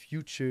judge our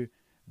future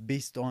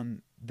based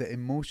on the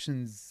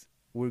emotions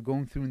we're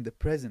going through in the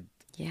present.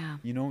 Yeah.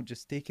 You know,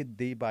 just take it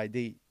day by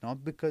day.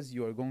 Not because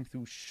you are going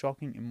through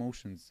shocking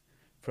emotions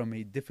from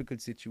a difficult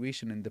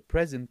situation in the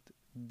present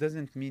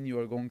doesn't mean you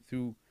are going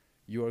to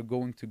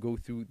go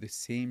through the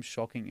same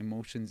shocking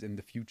emotions in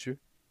the future.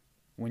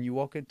 When you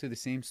walk into the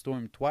same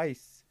storm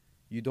twice,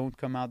 you don't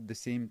come out the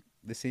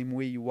same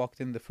way you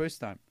walked in the first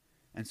time.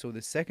 And so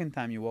the second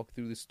time you walk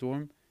through the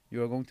storm,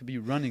 you are going to be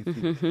running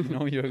through. You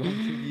know, you're going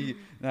to be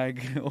like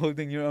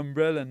holding your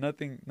umbrella.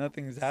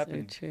 Nothing's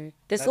happening. So true.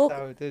 That's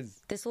how it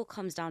is. This all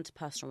comes down to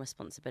personal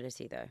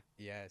responsibility, though.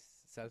 Yes,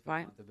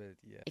 self-accountability.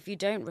 Right? Yeah. If you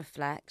don't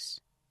reflect,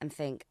 and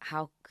think,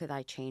 how could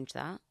I change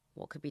that?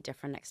 What could be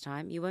different next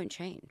time? You won't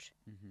change.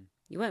 Mm-hmm.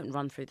 You won't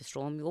run through the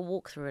storm. You'll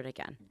walk through it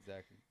again.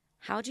 Exactly.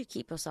 How do you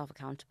keep yourself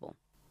accountable?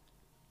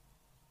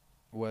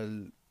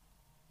 Well,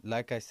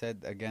 like I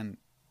said, again,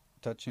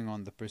 touching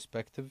on the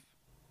perspective,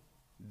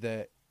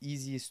 the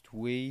easiest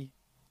way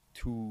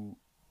to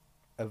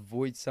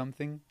avoid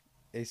something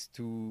is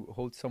to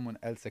hold someone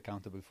else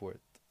accountable for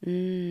it.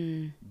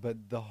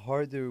 But the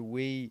harder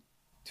way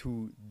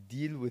to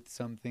deal with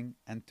something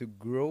and to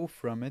grow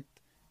from it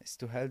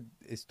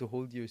is to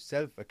hold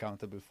yourself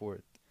accountable for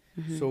it.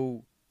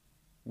 So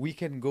we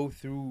can go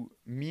through,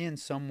 me and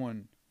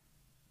someone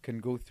can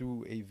go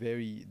through a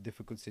very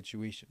difficult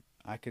situation.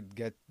 I could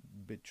get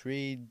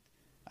betrayed,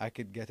 I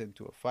could get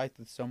into a fight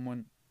with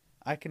someone,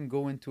 I can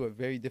go into a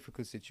very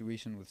difficult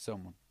situation with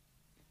someone.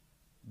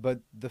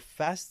 But the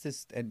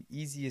fastest and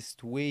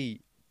easiest way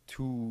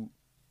to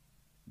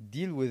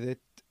deal with it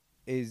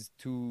is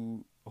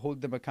to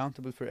hold them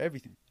accountable for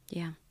everything.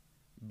 Yeah.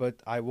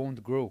 But I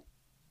won't grow.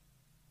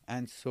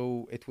 And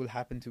so it will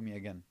happen to me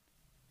again.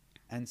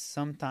 And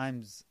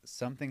sometimes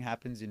something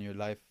happens in your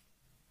life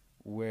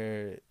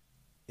where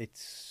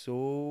it's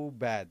so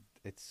bad,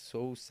 it's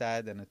so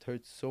sad, and it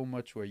hurts so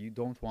much where you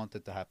don't want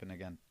it to happen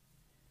again.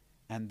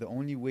 And the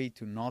only way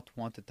to not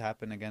want it to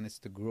happen again is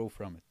to grow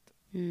from it.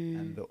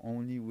 And the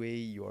only way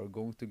you are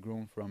going to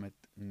grow from it,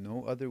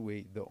 no other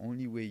way, the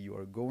only way you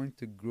are going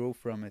to grow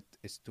from it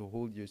is to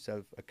hold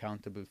yourself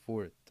accountable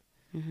for it.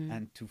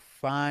 And to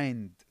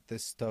find the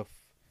stuff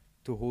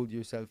to hold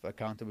yourself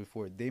accountable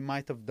for it. They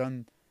might have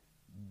done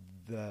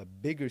the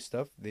bigger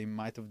stuff, they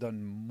might have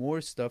done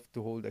more stuff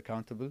to hold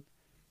accountable,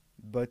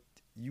 but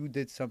you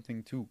did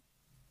something too.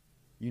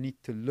 You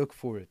need to look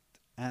for it.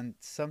 And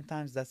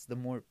sometimes that's the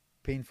more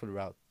painful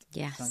route.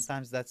 Yes.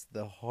 Sometimes that's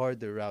the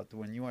harder route,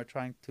 when you are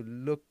trying to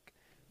look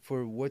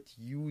for what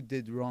you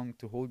did wrong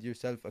to hold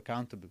yourself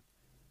accountable.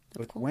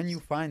 But when you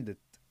find it,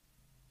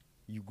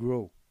 you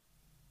grow.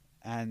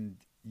 And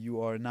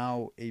you are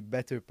now a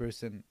better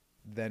person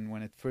than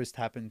when it first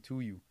happened to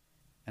you.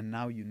 And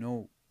now you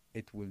know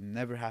it will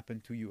never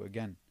happen to you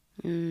again.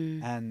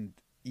 And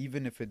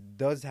even if it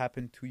does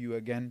happen to you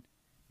again,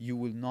 you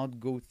will not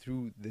go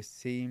through the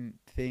same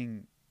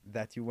thing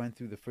that you went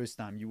through the first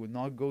time. You will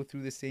not go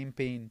through the same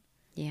pain,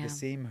 the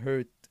same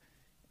hurt.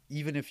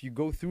 Even if you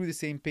go through the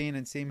same pain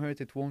and same hurt,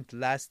 it won't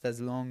last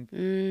as long.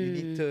 You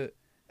need to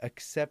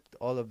accept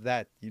all of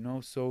that, you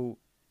know? So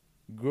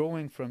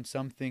growing from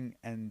something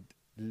and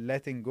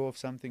letting go of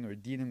something or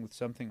dealing with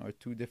something are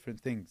two different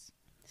things.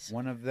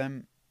 One of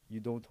them, you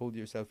don't hold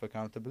yourself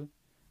accountable.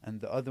 And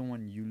the other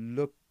one, you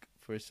look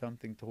for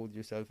something to hold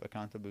yourself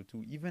accountable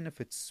to, even if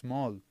it's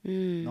small.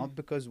 Not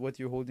because what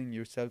you're holding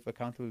yourself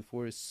accountable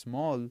for is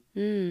small,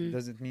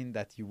 doesn't mean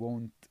that you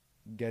won't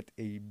get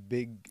a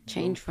big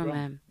change from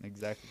him.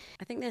 Exactly.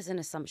 I think there's an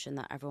assumption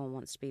that everyone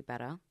wants to be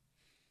better.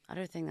 I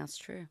don't think that's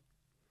true.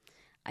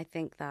 I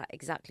think that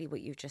exactly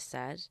what you just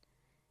said,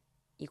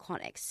 you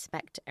can't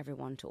expect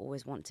everyone to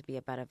always want to be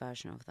a better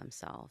version of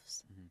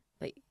themselves.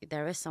 But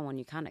there is someone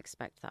you can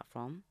expect that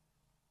from,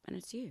 and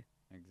it's you.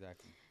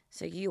 Exactly.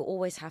 So you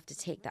always have to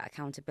take that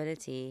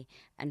accountability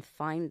and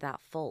find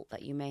that fault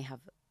that you may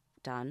have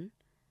done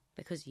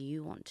because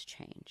you want to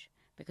change,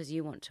 because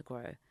you want to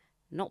grow,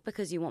 not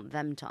because you want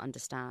them to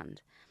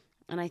understand.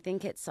 And I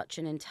think it's such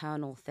an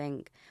internal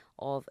thing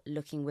of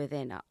looking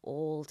within at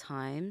all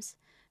times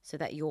so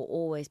that you're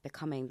always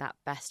becoming that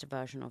best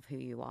version of who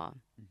you are.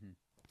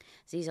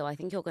 Zizo, I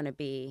think you're going to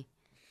be,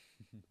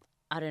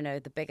 I don't know,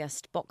 the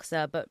biggest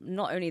boxer, but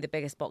not only the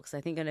biggest boxer,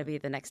 I think you're going to be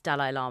the next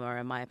Dalai Lama,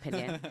 in my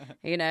opinion.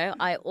 You know,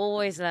 I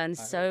always learn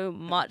so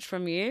much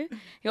from you.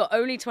 You're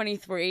only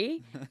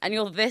 23 and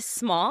you're this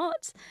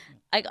smart.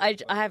 I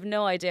have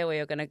no idea where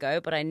you're going to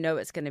go, but I know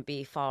it's going to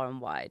be far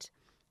and wide.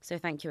 So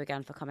thank you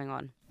again for coming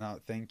on. No,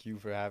 thank you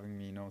for having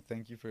me.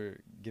 Thank you for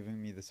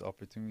giving me this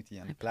opportunity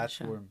and My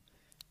platform. pleasure.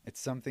 It's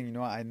something,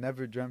 I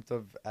never dreamt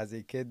of as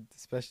a kid,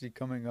 especially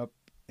coming up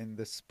in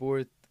the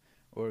sport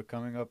or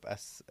coming up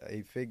as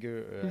a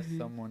figure or as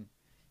someone.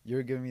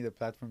 You're giving me the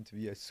platform to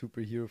be a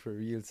superhero for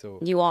real. So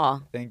You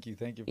are. Thank you.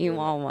 For You that.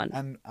 are one.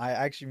 And I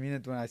actually mean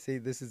it when I say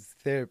this is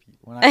therapy.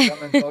 When I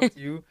come and talk to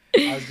you,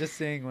 I was just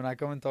saying, when I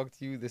come and talk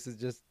to you, this is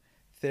just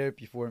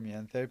therapy for me.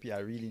 And therapy I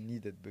really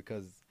needed,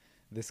 because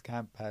this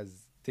camp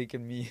has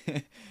taken me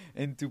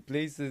into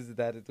places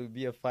that it will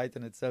be a fight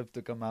in itself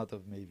to come out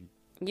of, maybe.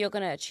 You're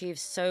going to achieve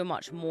so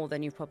much more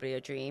than you probably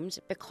dreamed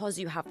because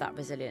you have that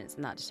resilience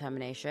and that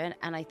determination.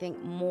 And I think,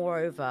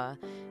 moreover,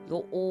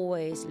 you're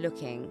always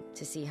looking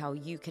to see how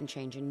you can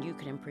change and you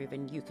can improve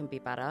and you can be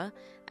better.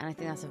 And I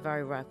think that's a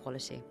very rare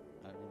quality.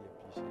 I really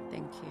appreciate it.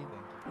 Thank you.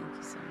 Thank you.